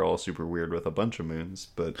sense if they're all super weird with a bunch of moons,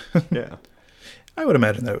 but yeah. I would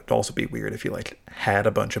imagine that it would also be weird if you like had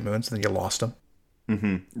a bunch of moons and then you lost them.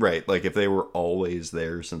 Right, like if they were always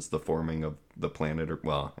there since the forming of the planet, or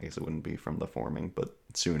well, I guess it wouldn't be from the forming, but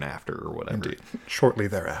soon after or whatever. Indeed. Shortly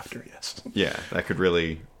thereafter, yes. Yeah, that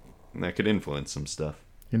could influence some stuff.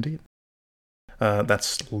 Indeed.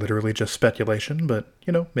 That's literally just speculation, but,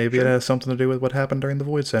 maybe it has something to do with what happened during the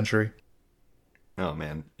Void Century. Oh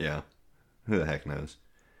man, yeah. Who the heck knows?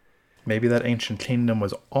 Maybe that ancient kingdom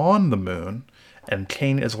was on the moon, and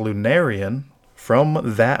Kane is a Lunarian from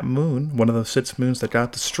that moon, one of the 6 moons that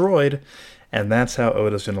got destroyed, and that's how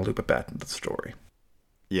Oda's going to loop it back into the story.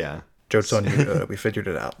 Yeah. Joke's on you, Oda. We figured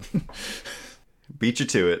it out. Beat you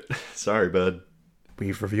to it. Sorry, bud.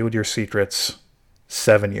 We've revealed your secrets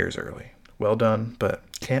 7 years early. Well done,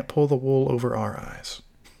 but can't pull the wool over our eyes.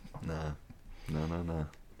 Nah. No.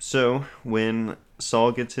 So, when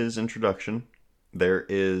Saul gets his introduction, there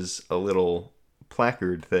is a little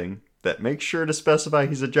placard thing that makes sure to specify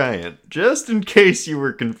he's a giant, just in case you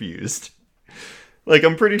were confused. Like,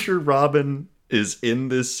 I'm pretty sure Robin is in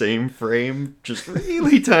this same frame, just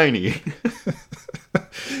really tiny.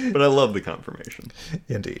 But I love the confirmation.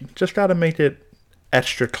 Indeed. Just gotta make it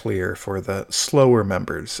extra clear for the slower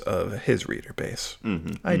members of his reader base.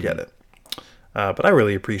 I get it. But I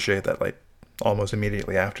really appreciate that, like, almost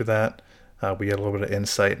immediately after that, we get a little bit of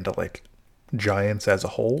insight into, like, giants as a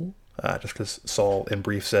whole. Just because Saul, in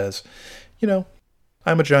brief, says,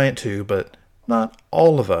 I'm a giant too, but not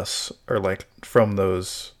all of us are, like, from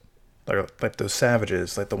those, like those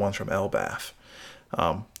savages, like the ones from Elbaf.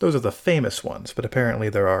 Those are the famous ones, but apparently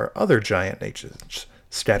there are other giant nations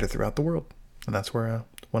scattered throughout the world. And that's where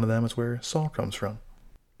one of them is where Saul comes from.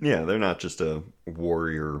 Yeah, they're not just a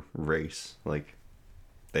warrior race. Like,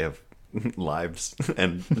 they have lives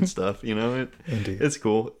and stuff, Indeed. It's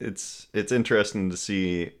cool. It's interesting to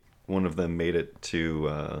see one of them made it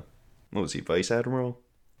to, what was he, Vice Admiral?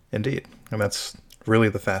 Indeed. And that's really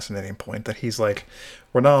the fascinating point, that he's like,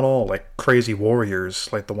 we're not all like crazy warriors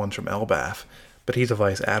like the ones from Elbaf, but he's a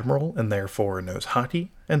Vice Admiral and therefore knows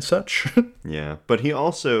hockey and such. Yeah, but he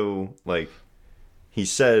also, like, he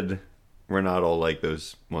said we're not all like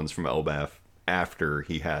those ones from Elbaf after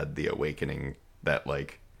he had the awakening that,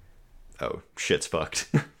 like, oh, shit's fucked.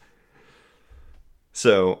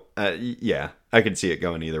 So, yeah, I could see it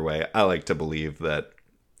going either way. I like to believe that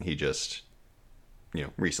he just,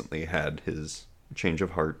 recently had his change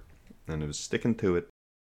of heart and was sticking to it.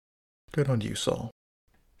 Good on you, Saul.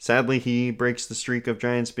 Sadly, he breaks the streak of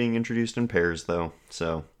giants being introduced in pairs, though,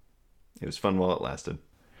 so it was fun while it lasted.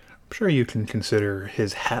 I'm sure you can consider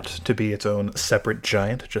his hat to be its own separate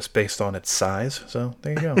giant just based on its size, so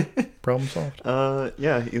there you go. Problem solved.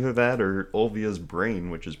 Yeah, either that or Olvia's brain,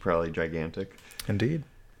 which is probably gigantic. Indeed.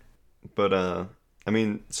 But, I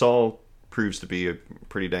mean, Saul proves to be a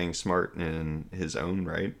pretty dang smart in his own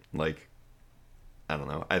right. Like, I don't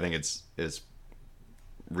know. I think it's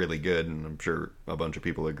really good, and I'm sure a bunch of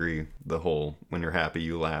people agree. The whole, when you're happy,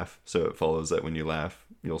 you laugh. So it follows that when you laugh,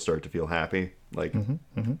 you'll start to feel happy. Like,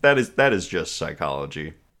 that is just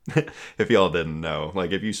psychology. If y'all didn't know.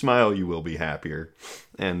 Like, if you smile, you will be happier.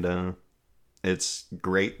 And, it's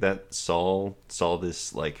great that Saul saw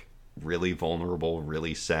this, like, really vulnerable,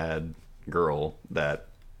 really sad girl that,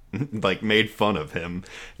 like, made fun of him.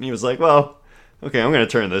 And he was like, well, okay, I'm going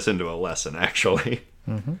to turn this into a lesson, actually.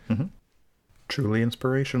 Truly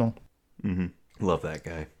inspirational. Love that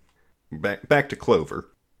guy. Back to Clover.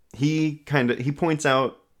 He points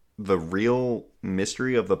out the real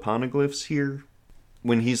mystery of the poneglyphs here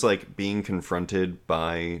when he's, like, being confronted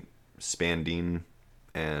by Spandine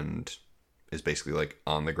and is basically, like,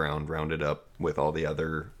 on the ground, rounded up with all the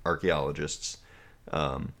other archaeologists.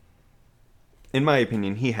 In my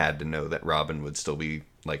opinion, he had to know that Robin would still be,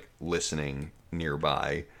 like, listening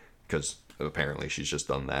nearby, because apparently she's just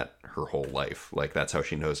done that her whole life. Like, that's how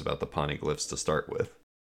she knows about the poneglyphs to start with.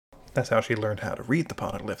 That's how she learned how to read the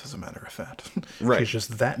poneglyphs, as a matter of fact. Right. She's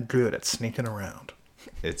just that good at sneaking around.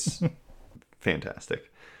 It's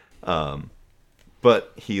fantastic.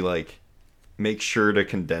 But he, like, makes sure to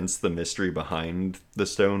condense the mystery behind the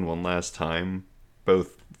stone one last time,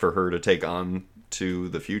 both for her to take on to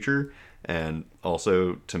the future and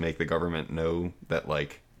also to make the government know that,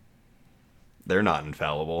 like, they're not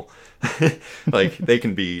infallible. Like, they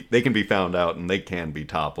can be found out and they can be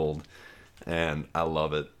toppled. And I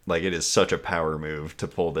love it. Like, it is such a power move to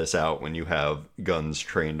pull this out when you have guns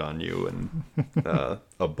trained on you and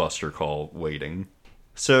a buster call waiting.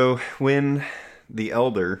 So when the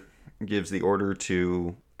Elder gives the order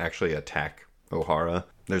to actually attack O'Hara,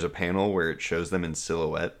 there's a panel where it shows them in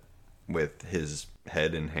silhouette with his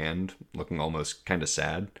head in hand, looking almost kind of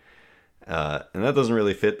sad. And that doesn't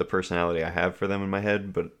really fit the personality I have for them in my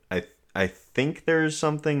head, but I think there's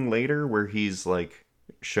something later where he's like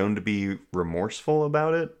shown to be remorseful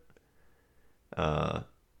about it.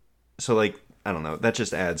 So like I don't know. That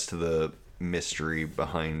just adds to the mystery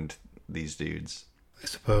behind these dudes. I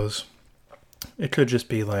suppose it could just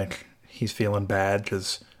be like he's feeling bad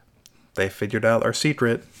because they figured out our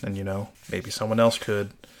secret, and maybe someone else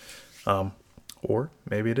could. Or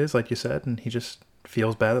maybe it is like you said, and he just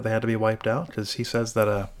feels bad that they had to be wiped out because he says that,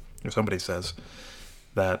 or somebody says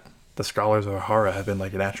that the scholars of Ahara have been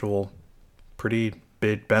like an actual pretty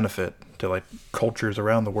big benefit to like cultures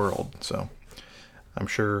around the world. So I'm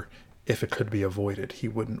sure if it could be avoided, he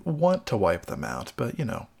wouldn't want to wipe them out. But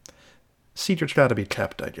secrets got to be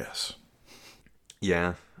kept, I guess.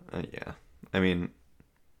 Yeah, yeah. I mean,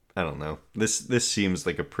 I don't know. This seems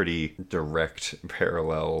like a pretty direct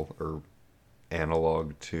parallel or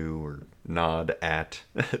analog to or nod at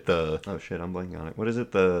the oh shit, I'm blanking on it. What is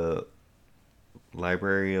it? The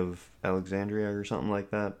Library of Alexandria or something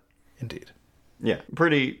like that? Indeed. Yeah,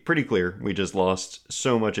 pretty clear. We just lost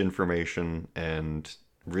so much information and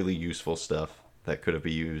really useful stuff that could have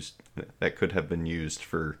been used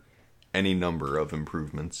for any number of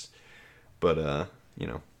improvements. But a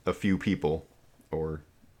few people or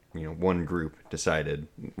one group decided,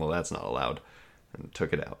 well, that's not allowed, and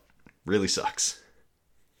took it out. Really sucks.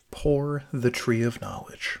 Pour the tree of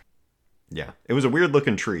knowledge. Yeah, it was a weird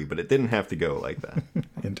looking tree, but it didn't have to go like that.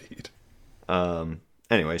 Indeed.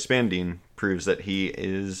 Anyway, Spandine proves that he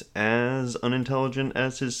is as unintelligent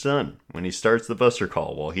as his son when he starts the Buster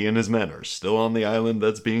Call while he and his men are still on the island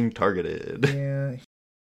that's being targeted. Yeah,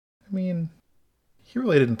 I mean, he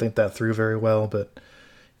really didn't think that through very well, but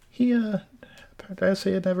he, I'd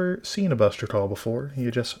say had never seen a Buster Call before. He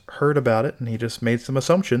had just heard about it, and he just made some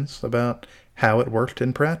assumptions about how it worked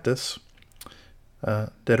in practice.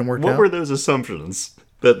 Didn't work out. What were those assumptions?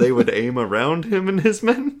 That they would aim around him and his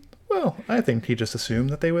men? Well, I think he just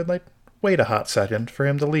assumed that they would, wait a hot second for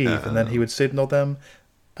him to leave, and then he would signal them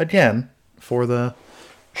again for the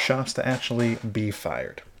shots to actually be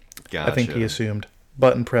fired. Gotcha. I think he assumed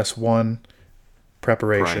button press 1,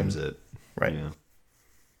 preparation. Primes it. Right. Yeah.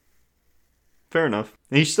 Fair enough.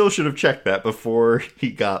 He still should have checked that before he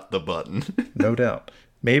got the button. No doubt.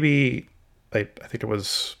 Maybe, I think it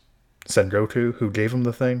was Sengoku who gave him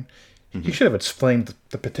the thing. Mm-hmm. He should have explained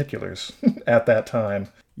the particulars at that time.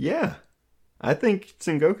 Yeah. I think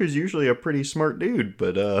Sengoku's usually a pretty smart dude,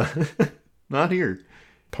 but not here.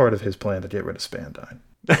 Part of his plan to get rid of Spandine.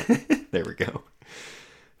 There we go.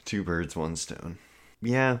 2 birds, 1 stone.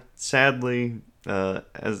 Yeah, sadly,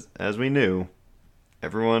 as we knew,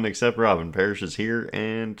 everyone except Robin perishes here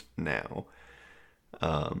and now.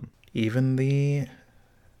 Even the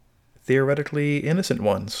theoretically innocent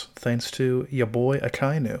ones, thanks to your boy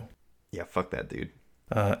Akainu. Yeah, fuck that dude.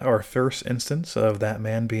 Our first instance of that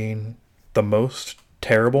man being the most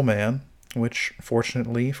terrible man, which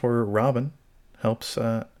fortunately for Robin helps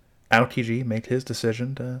Aokiji make his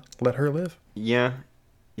decision to let her live. Yeah.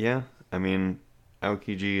 I mean,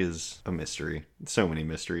 Aokiji is a mystery. So many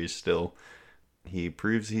mysteries still. He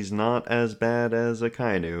proves he's not as bad as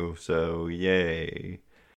Akainu, so yay.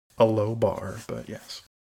 A low bar, but yes.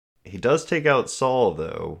 He does take out Saul,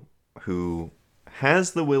 though, who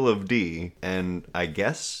has the will of D, and I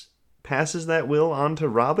guess passes that will on to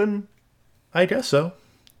Robin? I guess so.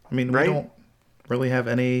 I mean, right? We don't really have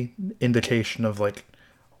any indication of,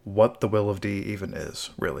 what the will of D even is,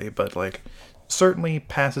 really, but, certainly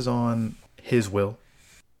passes on his will.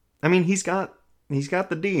 I mean, he's got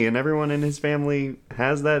the D, and everyone in his family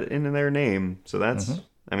has that in their name, so that's,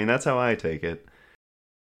 I mean, that's how I take it.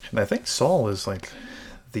 And I think Saul is,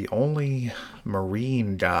 the only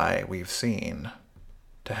Marine guy we've seen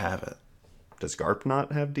to have it. Does Garp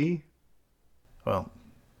not have D? Well,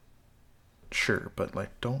 sure, but,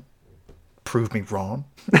 don't prove me wrong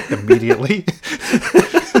immediately.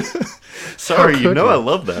 Sorry, I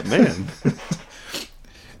love that man.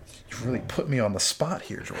 You really put me on the spot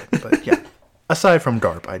here, Jordan. But, yeah. Aside from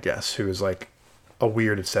Garp, I guess, who is, a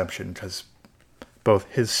weird exception, because both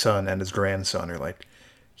his son and his grandson are,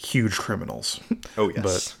 huge criminals. Oh,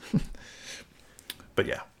 yes. But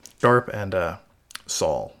yeah, Garp and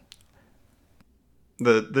Saul.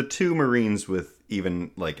 The 2 Marines with even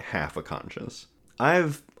half a conscience.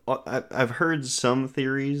 I've heard some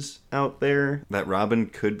theories out there that Robin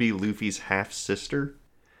could be Luffy's half sister.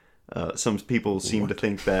 Some people seem to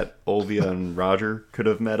think that Olvia and Roger could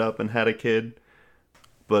have met up and had a kid.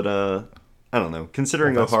 But I don't know.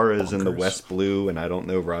 Considering Ohara is in the West Blue and I don't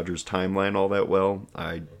know Roger's timeline all that well,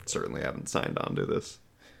 I certainly haven't signed on to this.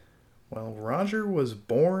 Well, Roger was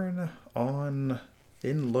born in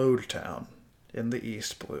Lodetown in the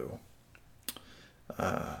East Blue.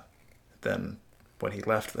 then when he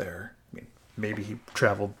left there, I mean, maybe he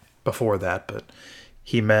traveled before that, but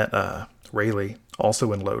he met Rayleigh,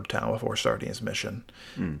 also in Lodetown, before starting his mission.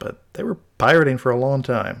 But they were pirating for a long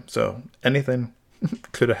time, so anything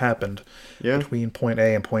could have happened between point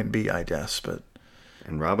A and point B, I guess. But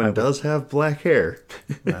and Robin does have black hair.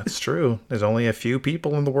 That's true. There's only a few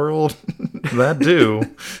people in the world that do.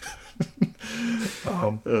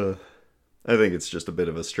 I think it's just a bit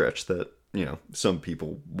of a stretch that, some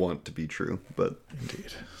people want to be true, but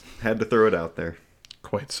Indeed. Had to throw it out there.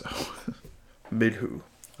 Quite so. A big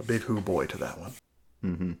who boy to that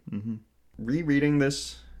one. Rereading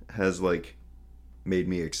this has, made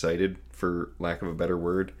me excited, for lack of a better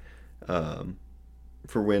word,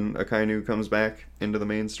 for when Akainu comes back into the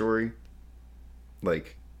main story. I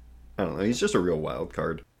don't know, he's just a real wild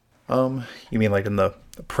card. You mean in the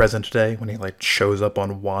present day when he shows up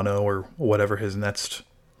on Wano or whatever his next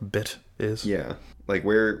bit is? Yeah.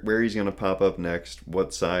 Where he's gonna pop up next,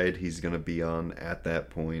 what side he's gonna be on at that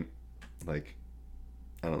point. I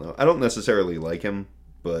don't know. I don't necessarily like him,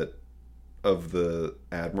 but of the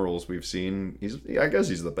admirals we've seen, I guess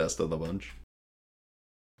he's the best of the bunch.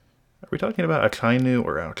 Are we talking about Akainu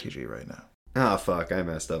or Aokiji right now? Ah, fuck, I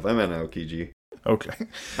messed up. I meant Aokiji. Okay.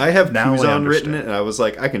 I have Kuzan written it, and I was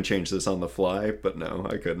like, I can change this on the fly, but no,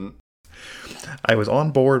 I couldn't. I was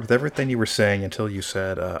on board with everything you were saying until you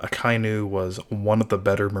said Akainu was one of the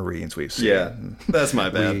better Marines we've seen. Yeah, that's my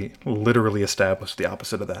bad. We literally established the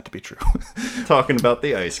opposite of that to be true. Talking about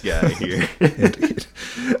the ice guy here. Indeed.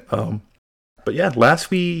 But yeah,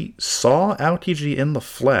 last we saw Aokiji in the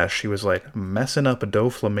flesh, he was messing up a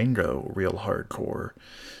Doflamingo real hardcore.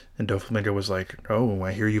 And Doflamingo was like, oh,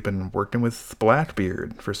 I hear you've been working with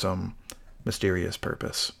Blackbeard for some mysterious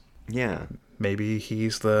purpose. Yeah. Maybe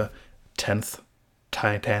he's the 10th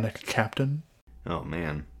Titanic captain? Oh,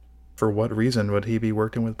 man. For what reason would he be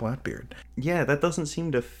working with Blackbeard? Yeah, that doesn't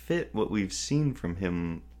seem to fit what we've seen from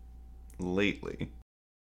him lately.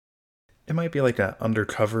 It might be an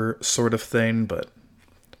undercover sort of thing, but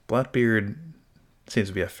Blackbeard seems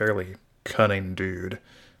to be a fairly cunning dude.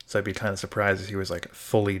 So I'd be kind of surprised if he was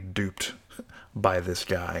fully duped by this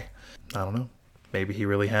guy. I don't know. Maybe he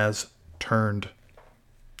really has turned.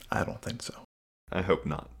 I don't think so. I hope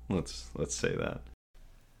not. Let's say that.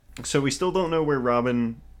 So we still don't know where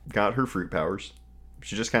Robin got her fruit powers.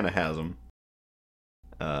 She just kind of has them.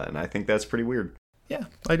 And I think that's pretty weird. Yeah,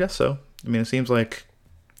 I guess so. I mean, it seems like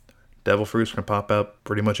devil fruits can pop up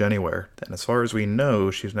pretty much anywhere. And as far as we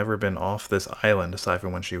know, she's never been off this island aside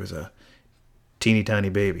from when she was a teeny tiny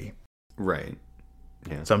baby. Right.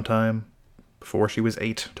 Yeah. Sometime before she was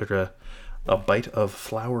 8, took a bite of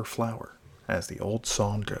flower, as the old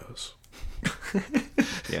song goes.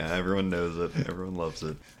 Yeah, everyone knows it. Everyone loves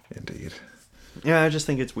it. Indeed. Yeah, I just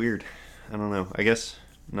think it's weird. I don't know. I guess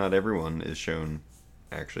not everyone is shown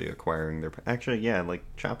actually acquiring their... Actually, yeah,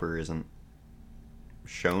 Chopper isn't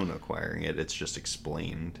shown acquiring it. It's just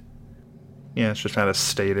explained. Yeah, it's just kind of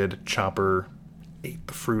stated Chopper ate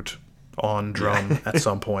the fruit on drum at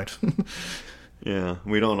some point. Yeah,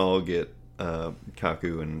 we don't all get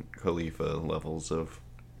Kaku and Khalifa levels of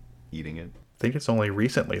eating it. I think it's only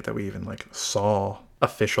recently that we even saw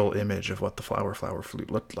official image of what the flower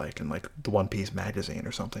flute looked like in the One Piece magazine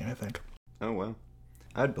or something, I think. Oh, wow.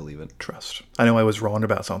 I'd believe it. Trust. I know I was wrong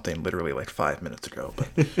about something literally 5 minutes ago,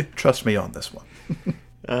 but trust me on this one.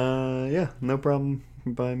 Yeah, no problem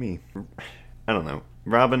by me. I don't know.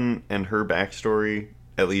 Robin and her backstory,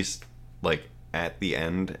 at least at the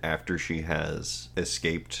end, after she has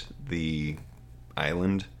escaped the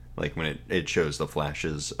island, when it shows the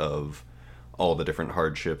flashes of all the different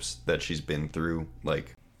hardships that she's been through,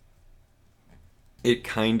 it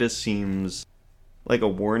kind of seems like a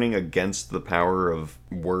warning against the power of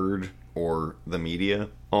word or the media,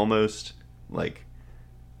 almost.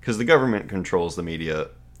 Because the government controls the media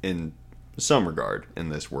in some regard in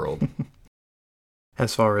this world.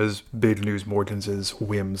 As far as Big News Mortens's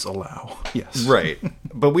whims allow, yes. Right.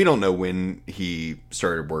 But we don't know when he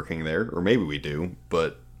started working there, or maybe we do,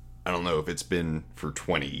 but I don't know if it's been for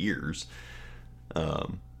 20 years.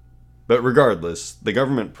 But regardless, the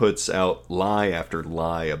government puts out lie after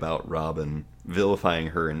lie about Robin, vilifying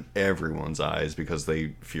her in everyone's eyes because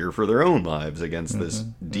they fear for their own lives against this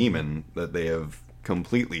demon that they have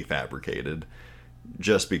completely fabricated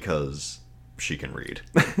just because she can read.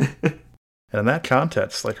 And in that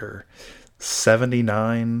context, her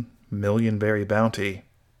 79 million berry bounty,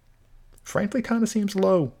 frankly, kind of seems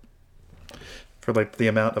low for the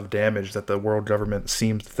amount of damage that the world government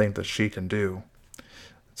seems to think that she can do.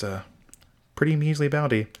 It's a pretty measly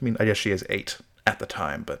bounty. I mean, I guess she is 8 at the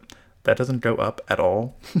time, but that doesn't go up at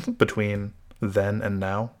all between then and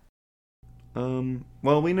now.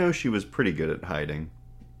 Well, we know she was pretty good at hiding,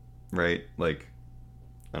 right? Like,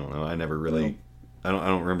 I don't know. I never really. I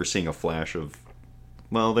don't remember seeing a flash of.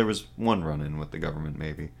 Well, there was one run-in with the government,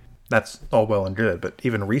 maybe. That's all well and good, but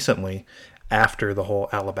even recently, after the whole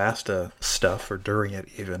Alabasta stuff, or during it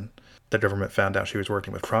even, the government found out she was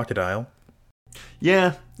working with Crocodile.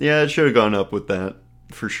 Yeah, it should have gone up with that,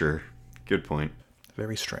 for sure. Good point.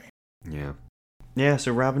 Very strange. Yeah,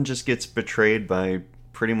 so Robin just gets betrayed by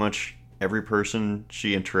pretty much every person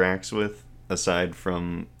she interacts with, aside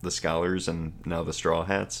from the Scholars and now the Straw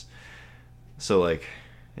Hats. So, like,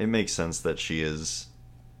 it makes sense that she is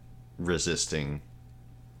resisting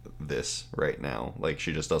this right now. Like,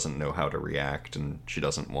 she just doesn't know how to react, and she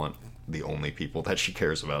doesn't want the only people that she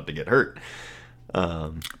cares about to get hurt.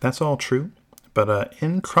 That's all true. But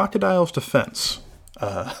in Crocodile's defense,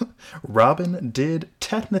 Robin did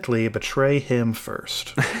technically betray him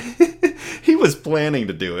first. He was planning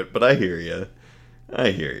to do it, but I hear you.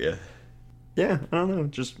 Yeah, I don't know.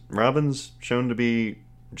 Just Robin's shown to be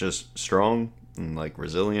just strong and like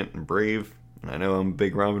resilient and brave. And I know I'm a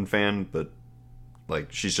big Robin fan, but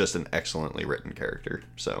like she's just an excellently written character.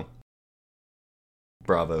 So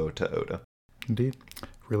bravo to Oda. Indeed.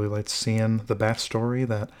 Really liked seeing the backstory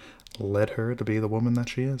that led her to be the woman that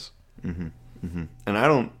she is. And I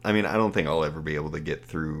don't think I'll ever be able to get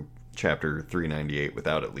through chapter 398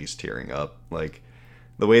 without at least tearing up. Like,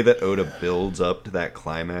 the way that Oda builds up to that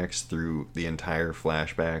climax through the entire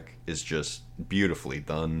flashback is just beautifully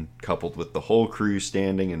done, coupled with the whole crew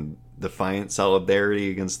standing in defiant solidarity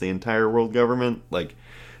against the entire world government. Like,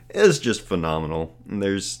 it's just phenomenal. And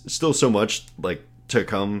there's still so much, like, to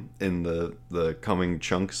come in the coming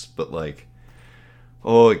chunks, but, like,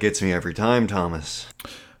 oh, it gets me every time, Thomas.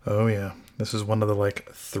 Oh, yeah. This is one of the, like,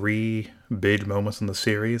 3 big moments in the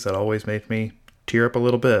series that always make me tear up a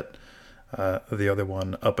little bit. The other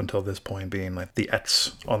one, up until this point, being, like, the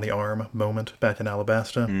X on the arm moment back in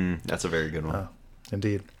Alabasta. That's a very good one.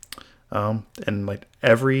 Indeed. And, like,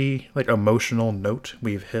 every, like, emotional note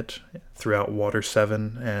we've hit throughout Water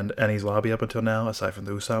 7 and Enies Lobby up until now, aside from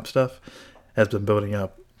the Usopp stuff, has been building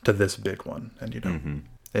up to this big one. And, you know,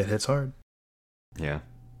 it hits hard. Yeah.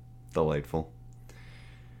 Delightful.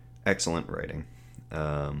 Excellent writing.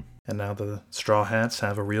 And now the Straw Hats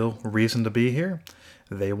have a real reason to be here.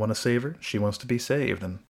 They want to save her. She wants to be saved.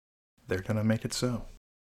 And they're going to make it so.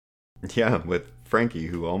 Yeah, with Frankie,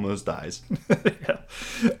 who almost dies. Yeah.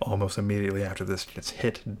 Almost immediately after this gets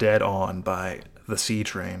hit dead on by the sea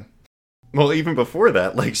train. Well, even before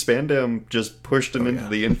that, like, Spandam just pushed him into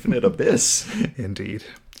the infinite abyss. Indeed.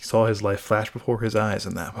 He saw his life flash before his eyes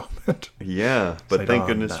in that moment. Yeah, but like, thank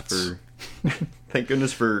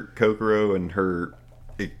goodness for Kokoro and her,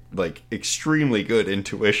 like, extremely good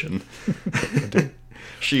intuition.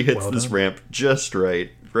 She hits this ramp just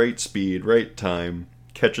right speed, right time,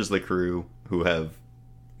 catches the crew, who have,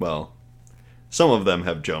 well, some of them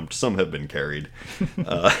have jumped, some have been carried.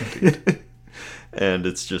 And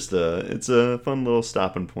it's just it's a fun little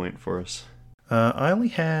stopping point for us. I only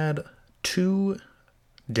had 2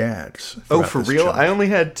 gags. Oh, for real? Chunk. I only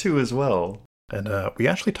had 2 as well. And we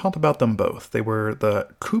actually talked about them both. They were the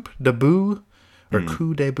coup de bout, or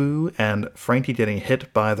coup de bout, and Frankie getting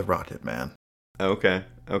hit by the Rocket Man. Okay.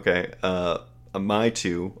 My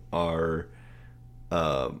 2 are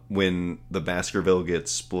when the Baskerville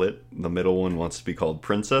gets split. The middle one wants to be called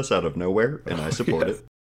Princess out of nowhere, and I support it.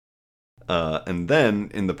 And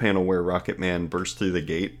then in the panel where Rocket Man bursts through the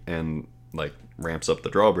gate and like ramps up the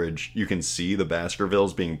drawbridge, you can see the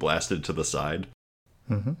Baskervilles being blasted to the side.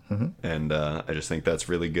 And I just think that's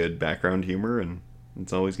really good background humor, and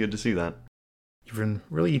it's always good to see that. You've been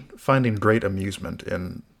really finding great amusement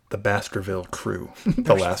in the Baskerville crew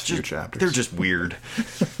the last few chapters. They're just weird.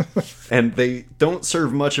 And they don't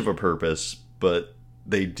serve much of a purpose, but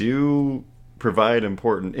they do provide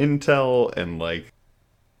important intel, and like,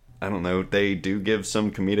 I don't know, they do give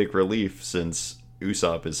some comedic relief since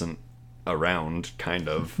Usopp isn't around, kind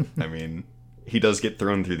of. I mean, he does get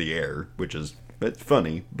thrown through the air, which is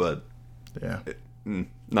funny, but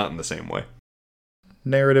not in the same way.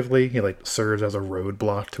 Narratively, he like serves as a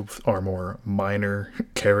roadblock to our more minor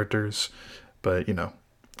characters, but you know,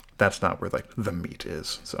 that's not where like the meat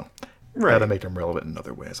is. So, gotta make him relevant in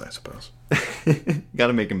other ways, I suppose.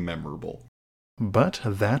 Gotta make him memorable. But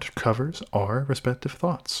that covers our respective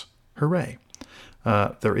thoughts. Hooray!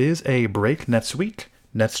 There is a break next week.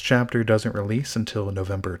 Next chapter doesn't release until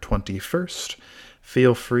November 21st.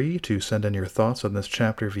 Feel free to send in your thoughts on this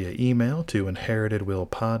chapter via email to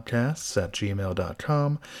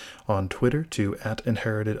inheritedwillpodcasts@gmail.com, on Twitter to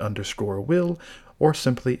 @inherited_will, or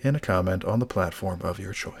simply in a comment on the platform of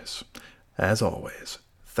your choice. As always,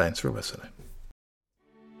 thanks for listening.